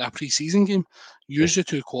 similar to a pre-season game. Use the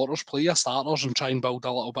 2 quarters, play your starters, and try and build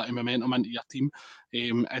a little bit of momentum into your team,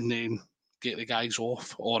 and then get the guys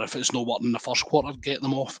off. Or if it's not working in the first quarter, get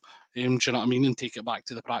them off. Do you know what I mean? And take it back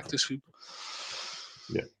to the practice field.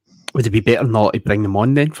 Yeah. Would it be better not to bring them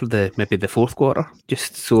on then for maybe the fourth quarter,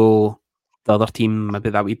 just so the other team maybe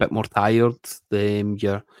that wee bit more tired?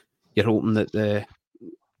 You're hoping that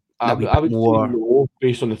I would say no,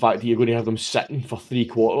 based on the fact that you're going to have them sitting for 3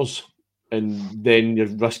 quarters, and then you're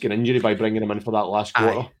risking injury by bringing them in for that last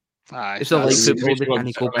quarter. It's not like football; they kind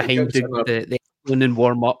of go behind the and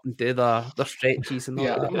warm up and do their stretches and all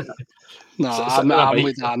that. No, I'm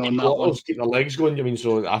with Dan on that one. Keep their legs going. I mean,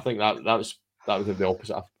 so I think that would have the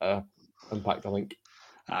opposite impact. I think.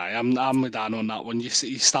 I'm with Dan on that one. You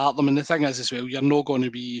start them, and the thing is as well, you're not going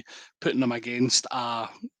to be putting them against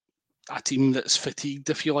a team that's fatigued,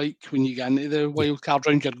 if you like, when you get into the wild card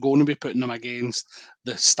round. You're going to be putting them against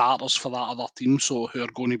the starters for that other team, so who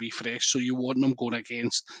are going to be fresh. So you want them going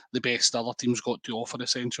against the best other team's got to offer,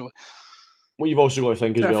 essentially. What you've also got to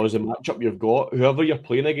think as well is the matchup you've got. Whoever you're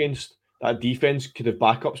playing against, that defense could have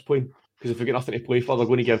backups playing, because if they've got nothing to play for, they're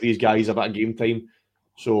going to give these guys a bit of game time.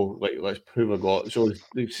 So, let's who we've got. So the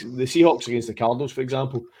Seahawks against the Cardinals, for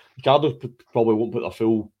example, the Cardinals probably won't put their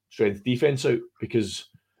full strength defense out because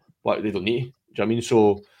they don't need to. Do you know what I mean?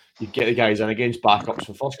 So you get the guys in against backups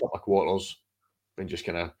for the first couple of quarters and just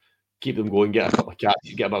kind of keep them going, get a couple of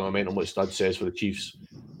catches, get a bit of momentum, like Stud says, for the Chiefs.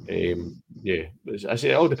 I say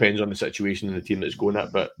it all depends on the situation and the team that's going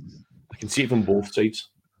at, but I can see it from both sides.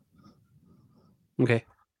 Okay,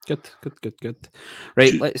 good.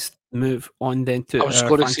 Right, let's move on then to. I was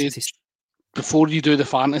going to say, before you do the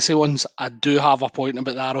fantasy ones, I do have a point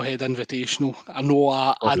about the Arrowhead Invitational. I know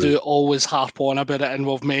I do always harp on about it, and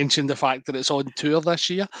we've mentioned the fact that it's on tour this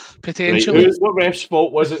year, potentially. Right. What ref's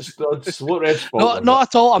fault was it, Studs? What ref's fault? Not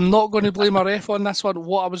at all. I'm not going to blame a ref on this one.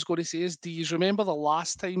 What I was going to say is, do you remember the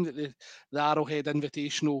last time that the Arrowhead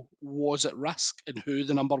Invitational was at risk and who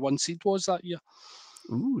the number 1 seed was that year?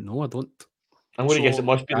 Ooh, no, I don't. I'm going to guess it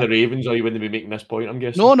must be the Ravens, or you wouldn't be making this point, I'm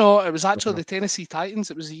guessing. No, it was actually the Tennessee Titans.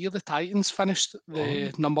 It was the year the Titans finished the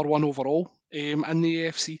number 1 overall in the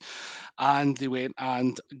AFC, and they went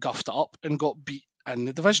and guffed it up and got beat in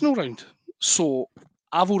the divisional round. So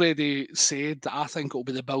I've already said that I think it'll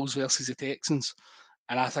be the Bills versus the Texans,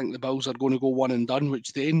 and I think the Bills are going to go 1 and done,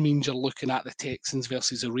 which then means you're looking at the Texans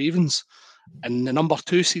versus the Ravens. And the number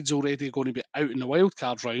 2 seed's already going to be out in the wild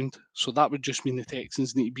card round, so that would just mean the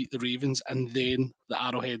Texans need to beat the Ravens, and then the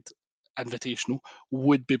Arrowhead Invitational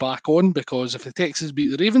would be back on, because if the Texans beat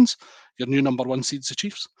the Ravens, your new number 1 seed's the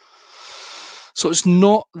Chiefs. So it's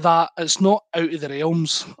not out of the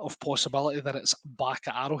realms of possibility that it's back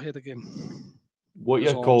at Arrowhead again. What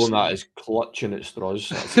you're calling that is clutching at straws.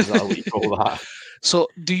 That's exactly what you call that. So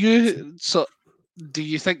do you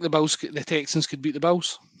think the Texans could beat the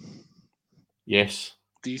Bills? Yes.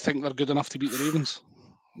 Do you think they're good enough to beat the Ravens?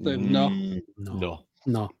 Then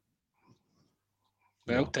No.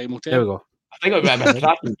 Well, time will tell. There we go. I think it'll be a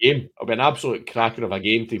cracking game. It'll be an absolute cracker of a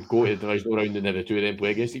game to go to the divisional round and then the two of them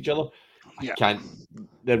play against each other.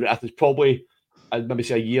 It's probably, I'd maybe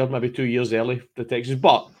say a year, maybe 2 years early for the Texans.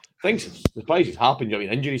 But things, surprises happen. You know, I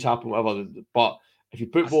mean, injuries happen, whatever. But if you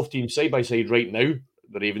put both teams side by side right now,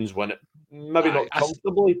 the Ravens win it. Maybe not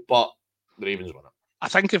comfortably, but the Ravens win it. I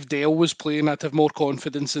think if Dale was playing, I'd have more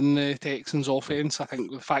confidence in the Texans' offense. I think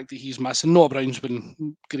the fact that he's missing, Noah Brown's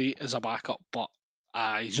been great as a backup, but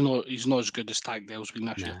he's not as good as Tag Dale's been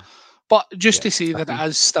this year. But just to say that it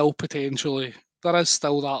is still potentially, there is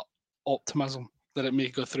still that optimism that it may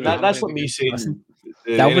go through. That's what me saying.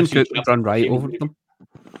 Dalvin Cook would run right over them.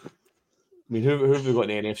 I mean, who have we got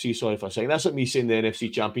in the NFC? Sorry for saying. That's what me saying the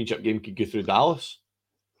NFC Championship game could go through Dallas.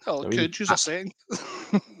 Oh, it could, use a second.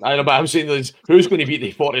 I know, but I'm saying who's going to beat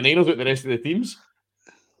the 49ers with the rest of the teams?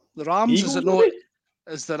 The Rams, Eagles, is it not?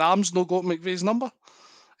 Is the Rams not got McVay's number?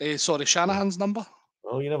 Shanahan's number?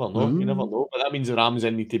 Oh, you never know. You never know. But that means the Rams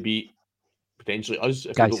then need to beat potentially us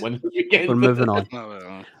if guys, we don't win this weekend. We're moving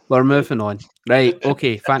on. We're moving on. Right,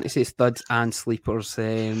 okay. Fantasy studs and sleepers.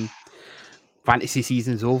 Fantasy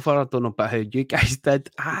season's over. I don't know about how you guys did.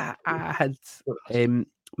 I had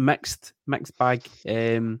mixed bag.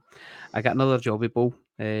 I got another Jobby Bowl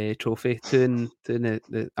trophy. I'm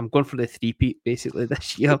going for the 3-peat basically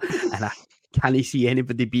this year, and I can't see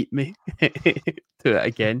anybody beat me do it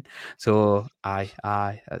again. So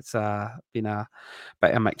aye, it's been a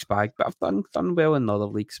bit of a mixed bag, but I've done well in other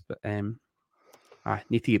leagues. But I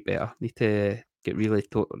need to get better. Need to get really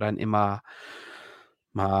into my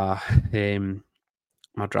my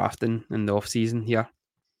drafting in the off season here.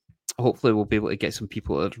 Hopefully, we'll be able to get some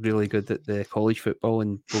people that are really good at the college football,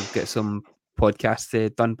 and we'll get some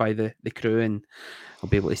podcasts done by the crew, and I'll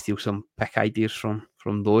be able to steal some pick ideas from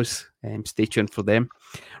those. Stay tuned for them.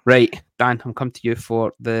 Right, Dan, I'm coming to you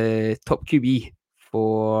for the top QB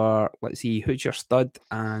for, let's see, who's your stud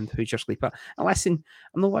and who's your sleeper. And listen,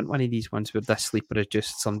 I'm not wanting one of these ones where this sleeper is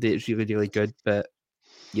just somebody that's really, really good, but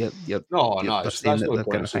No, they're that's saying not that the they're point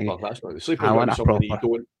going of to think. sleeper. That's not the sleeper. I Got to want be a somebody you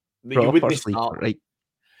proper wouldn't sleeper, start. right?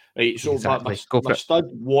 Right, so Exactly. Go for my it. stud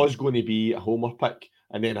was going to be a homer pick,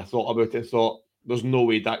 and then I thought about it and thought, there's no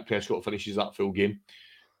way Dak Prescott finishes that full game.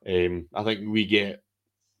 I think we get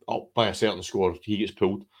up by a certain score, he gets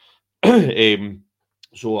pulled.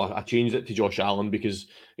 So I changed it to Josh Allen because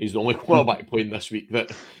he's the only quarterback playing this week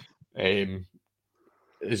that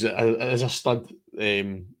is a stud.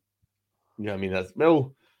 You know what I mean?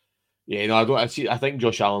 Well, yeah, no, I think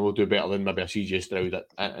Josh Allen will do better than maybe a CJ Stroud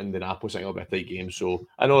at Indianapolis. I think it'll be a tight game. So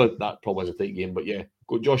I know that probably is a tight game, but yeah,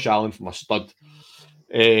 go Josh Allen for my stud.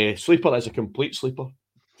 Sleeper is a complete sleeper.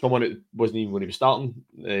 Someone that wasn't even going to be starting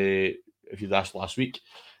if you'd asked last week.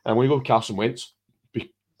 And I'm going to go with Carson Wentz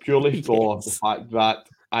purely for the fact that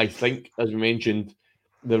I think, as we mentioned,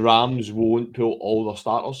 the Rams won't pull all their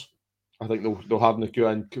starters. I think they'll have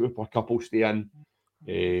Nakua and Cooper Couple stay in.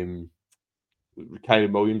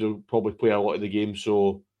 Kyron Williams will probably play a lot of the game,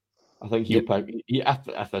 so I think he'll pick.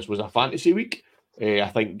 If this was a fantasy week, I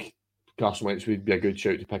think Carson Wentz would be a good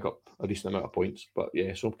shout to pick up a decent amount of points. But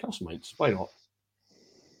yeah, so Carson Wentz, why not?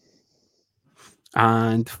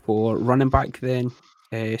 And for running back, then,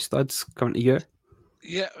 studs, coming to you.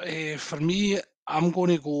 Yeah, for me, I'm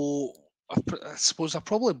going to go. I suppose they're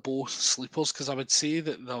probably both sleepers because I would say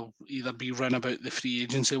that they'll either be run about the free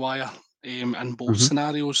agency wire in both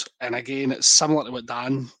scenarios. And again, it's similar to what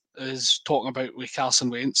Dan is talking about with Carson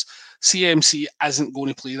Wentz. CMC isn't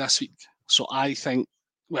going to play this week. So I think,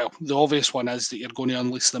 well, the obvious one is that you're going to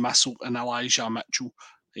unleash the missile in Elijah Mitchell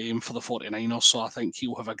for the 49ers. So I think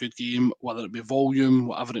he'll have a good game, whether it be volume,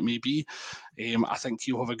 whatever it may be. I think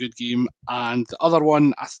he'll have a good game. And the other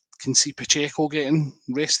one, I can see Pacheco getting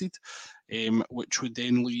rested, which would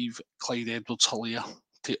then leave Clyde Edwards-Helaire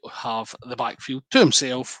to have the backfield to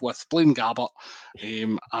himself with Blaine Gabbert.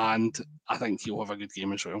 And I think he'll have a good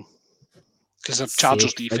game as well. Because the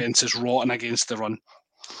Chargers defence is rotten against the run.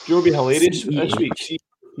 Do you know what would be hilarious this week? See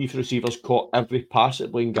if receivers caught every pass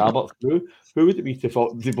that Blaine Gabbert threw. Who would it be to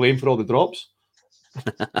blame for all the drops?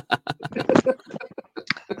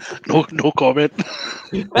 No comment.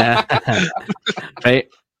 Right.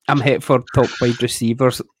 I'm hit for top wide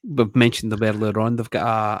receivers. We've mentioned them earlier on. They've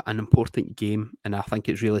got an important game, and I think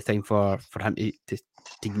it's really time for him to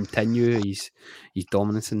continue his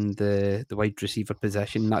dominance in the wide receiver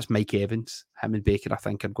position. That's Mike Evans. Him and Baker, I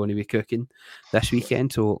think, are going to be cooking this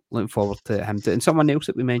weekend. So looking forward to him. And someone else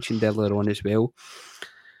that we mentioned earlier on as well.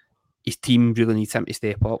 His team really needs him to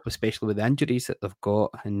step up, especially with the injuries that they've got.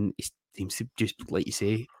 And he seems to just, like you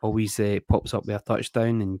say, always pops up with a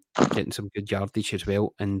touchdown and getting some good yardage as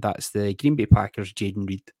well. And that's the Green Bay Packers. Jaden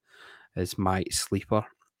Reed is my sleeper.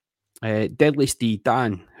 Deadly Steve,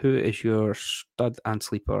 Dan, who is your stud and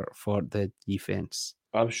sleeper for the defense?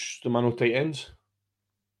 The man with tight ends.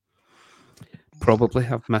 Probably.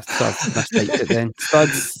 I've mistyped it then.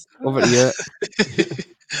 Studs, over to you.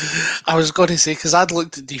 I was going to say, because I'd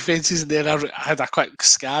looked at defences and then I had a quick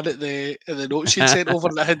scan at the notes you'd sent over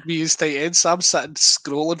and I had me as tight ends, so I'm sitting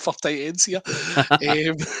scrolling for tight ends here.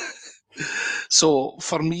 So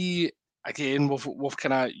for me, again, we've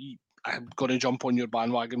kind of, I'm going to jump on your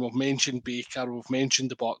bandwagon. We've mentioned Baker, we've mentioned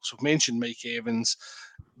the Bucs, we've mentioned Mike Evans.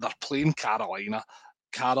 They're playing Carolina.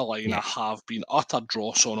 Carolina have been utter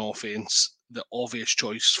dross on offense. The obvious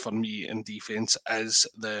choice for me in defense is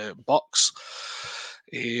the Bucs.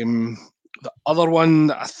 The other one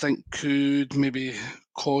that I think could maybe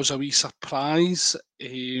cause a wee surprise.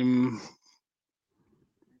 I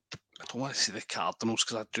don't want to say the Cardinals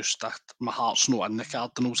because my heart's not in the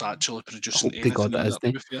Cardinals actually producing anything either,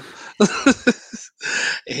 to be fair.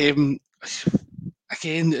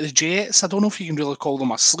 Again, the Jets, I don't know if you can really call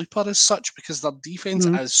them a sleeper as such because their defense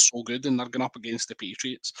is so good and they're going up against the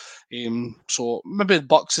Patriots. So maybe the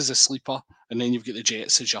Bucs is a sleeper and then you've got the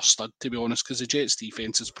Jets as your stud, to be honest, because the Jets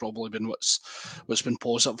defense has probably been what's been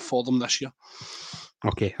positive for them this year.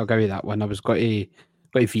 Okay, I'll give you that one. I was going to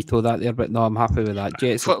veto that there, but no, I'm happy with that.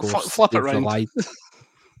 Jets, of course, flip it round.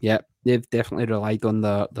 Yep. they've definitely relied on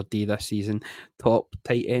their D this season. Top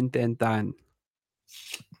tight end then, Dan.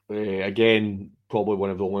 Again, probably one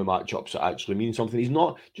of the only matchups that actually means something. He's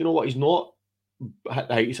not. Do you know what? He's not hit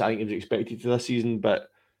the heights I think he was expected to this season, but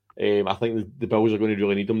I think the Bills are going to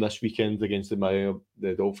really need him this weekend against the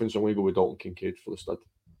Dolphins. So I'm going to go with Dalton Kincaid for the stud.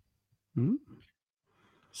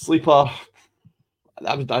 Sleeper.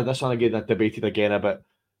 This one again, I debated again about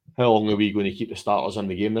how long are we going to keep the starters in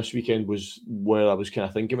the game this weekend was where I was kind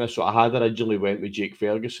of thinking this. So I had originally went with Jake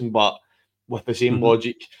Ferguson, but with the same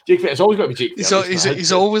logic, it's always got to be Jake Ferguson.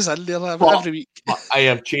 He's always in there every week. I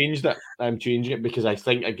have changed it. I'm changing it because I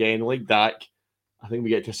think, again, like Dak, I think we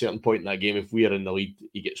get to a certain point in that game, if we are in the lead,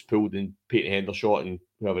 he gets pulled and Peyton Hendershot and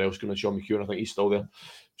whoever else going to Sean McHugh, I think he's still there.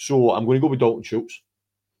 So I'm going to go with Dalton Schultz.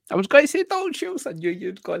 I was going to say Dalton Schultz. I knew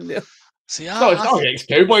you'd gone there. See, it's not against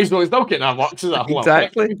Cowboys, though. It's not getting that works as a whole.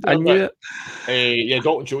 Exactly. I knew it. Yeah,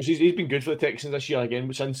 Dalton Schultz. He's been good for the Texans this year again,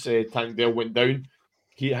 but since Tank Dell went down,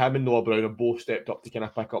 him and Noah Brown have both stepped up to kind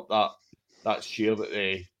of pick up that share that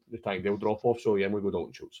the Tank Dell drop off. So yeah, I'm going to go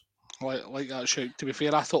Dalton Schultz. Like that shout. To be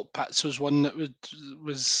fair, I thought Pitts was one that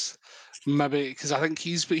was maybe because I think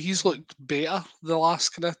he's looked better the last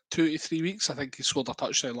kind of 2 to 3 weeks. I think he scored a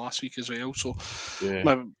touchdown last week as well. So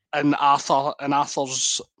yeah. In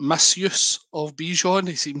Arthur's misuse of Bijan,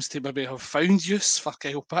 he seems to maybe have found use for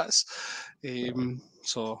Kyle Pitts.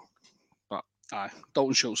 But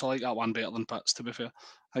Dalton Schultz, I like that one better than Pitts. To be fair,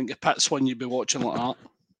 I think the Pitts one you'd be watching like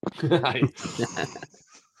that.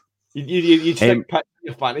 You'd stick Pitts in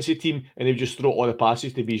your fantasy team and they'd just throw all the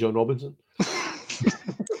passes to Bijan Robinson.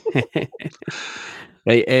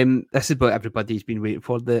 Right, this is what everybody's been waiting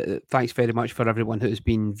for. Thanks very much for everyone who's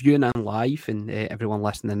been viewing in live and everyone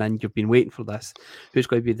listening in. You've been waiting for this. Who's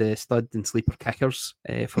going to be the stud and sleeper kickers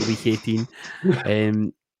for week 18?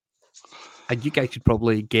 And you guys should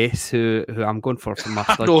probably guess who I'm going for my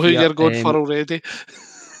stud. I know who you're going for already.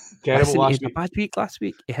 Terrible last week. He had a bad week last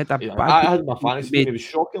week. He had a bad I had my fantasy. It was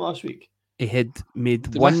shocking last week. He had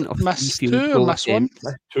made one of three field goal attempts.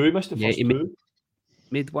 He missed the first two.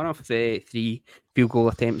 Made one of the 3 field goal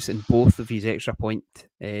attempts in both of his extra point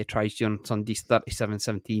tries during Sunday's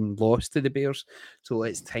 37-17 loss to the Bears. So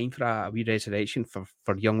it's time for a wee resurrection for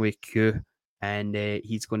Youngway Q, and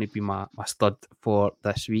he's going to be my stud for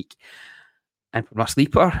this week. And for my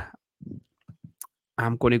sleeper,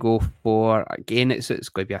 I'm going to go for, again, it's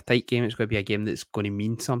going to be a tight game. It's going to be a game that's going to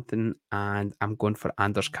mean something, and I'm going for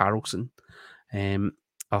Anders Carlson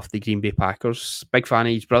of the Green Bay Packers. Big fan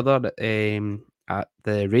of his brother at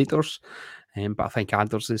the Raiders, but I think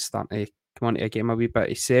Anders is starting to come onto a game a wee bit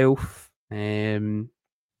himself, and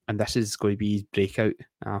this is going to be his breakout.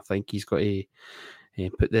 I think he's got to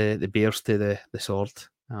put the Bears to the sword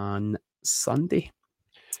on Sunday.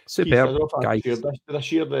 Superb, guys. Did I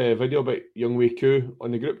share the video about Youngway Q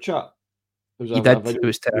on the group chat? You did. It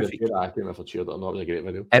was terrific. I can't remember if I shared it or not. It was a great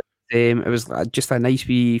video. It was just a nice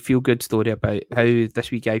wee feel-good story about how this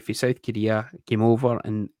wee guy from South Korea came over,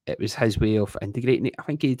 and it was his way of integrating it. I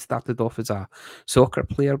think he'd started off as a soccer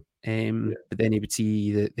player, but then he would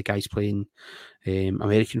see the guys playing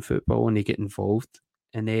American football and he get involved.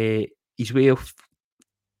 And his way of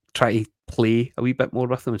trying to play a wee bit more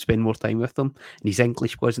with them and spend more time with them, and his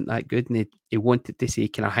English wasn't that good, and he wanted to say,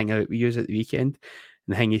 "Can I hang out with you at the weekend?"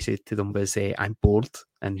 And the thing he said to them was, "I'm bored,"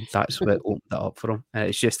 and that's what opened it up for him.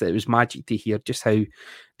 It's just that it was magic to hear just how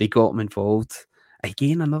they got him involved.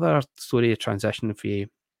 Again, another story of transition for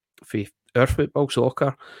our football,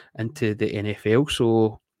 soccer, into the NFL.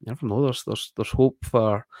 So you never know. There's hope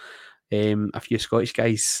for a few Scottish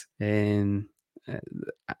guys in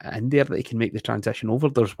there that they can make the transition over.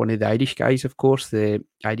 There's one of the Irish guys, of course. The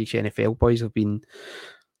Irish NFL boys have been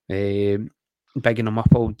bigging him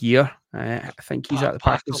up all year. I think he's at the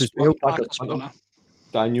Packers as well.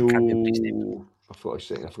 Daniel, I forgot his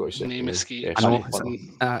second name escapes. I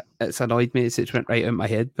know, it's annoyed me. It went right out of my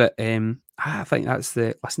head, but I think that's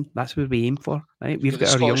what we aim for. Right, we've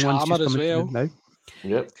got our young ones just coming through now.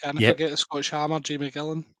 Yep. Can't forget the Scottish Hammer, Jamie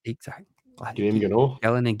Gillan. Exactly.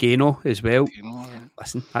 Gillan and Gano as well.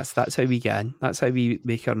 Listen, that's how we get in. That's how we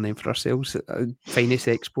make our name for ourselves. Finest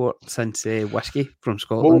export since whiskey from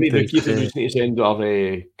Scotland. Well, we just need to send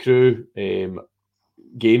our crew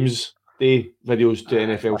games day videos to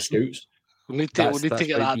NFL scouts. We need to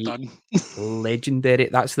get that done. Legendary.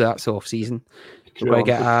 That's off season. We're going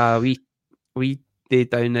to get a wee day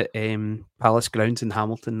down at Palace Grounds in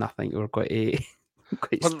Hamilton. I think we're going to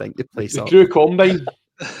stink the place up. The Crew Combine.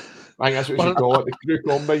 I think that's what you should call it, the Crew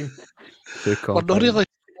Combine. We're not really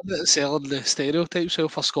selling the stereotypes well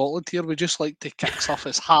for Scotland here. We just like to kick stuff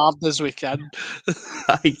as hard as we can.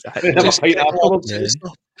 Exactly. Have a Just pint get afterwards. lots of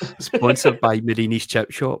stuff. Sponsored by Marini's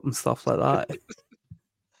Chip Shop and stuff like that.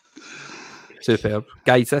 Superb.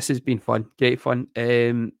 Guys, this has been fun. Great fun.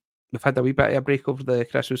 We've had a wee bit of a break over the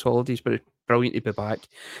Christmas holidays, but it's brilliant to be back.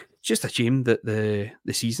 It's just a shame that the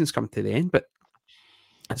season's come to the end, but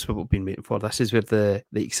that's what we've been waiting for. This is where the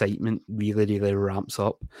excitement really ramps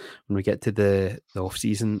up when we get to the off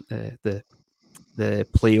season, the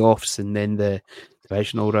playoffs, and then the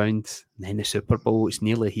divisional round, and then the Super Bowl. It's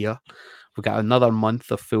nearly here. We've got another month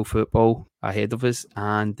of full football ahead of us,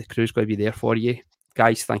 and the crew's going to be there for you.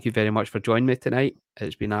 Guys, thank you very much for joining me tonight.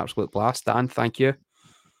 It's been an absolute blast. Dan, thank you.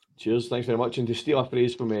 Cheers, thanks very much. And to steal a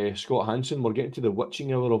phrase from Scott Hansen, we're getting to the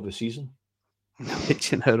witching hour of the season. The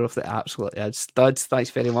witching hour of the absolute studs. Thanks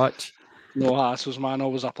very much. No hassles, man.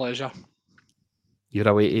 Always a pleasure. You're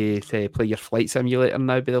away to play your flight simulator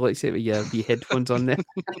now, by the looks of it, with your headphones on there.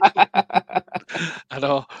 I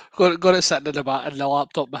know. Got it sitting in the back and the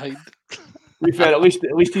laptop behind. To be fair, at least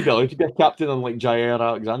he'd be allowed to be a captain unlike Jair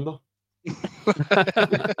Alexander.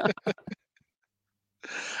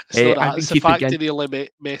 It's the fact that he only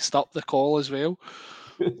messed up the call as well.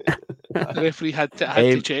 The referee had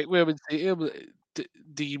to check with him and say to him,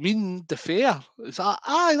 do you mean the fair? It's like,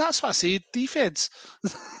 that's what I said, defence.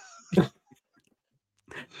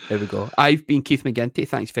 There we go. I've been Keith McGinty.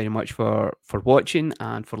 Thanks very much for watching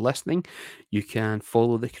and for listening. You can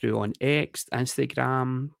follow the crew on X,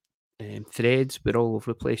 Instagram, Threads. We're all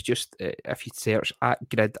over the place. Just if you search at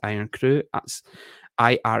GRID IRN-CRU, that's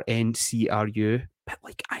IRN-CRU, bit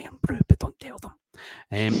like Iron Brew, but don't tell them.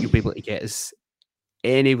 You'll be able to get us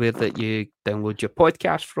anywhere that you download your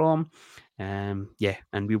podcast from. And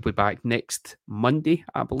we'll be back next Monday.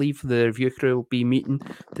 I believe the review crew will be meeting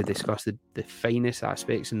to discuss the finest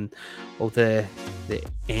aspects and all the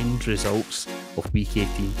end results of week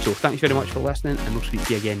 18. So thanks very much for listening, and we'll speak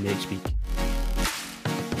to you again next week.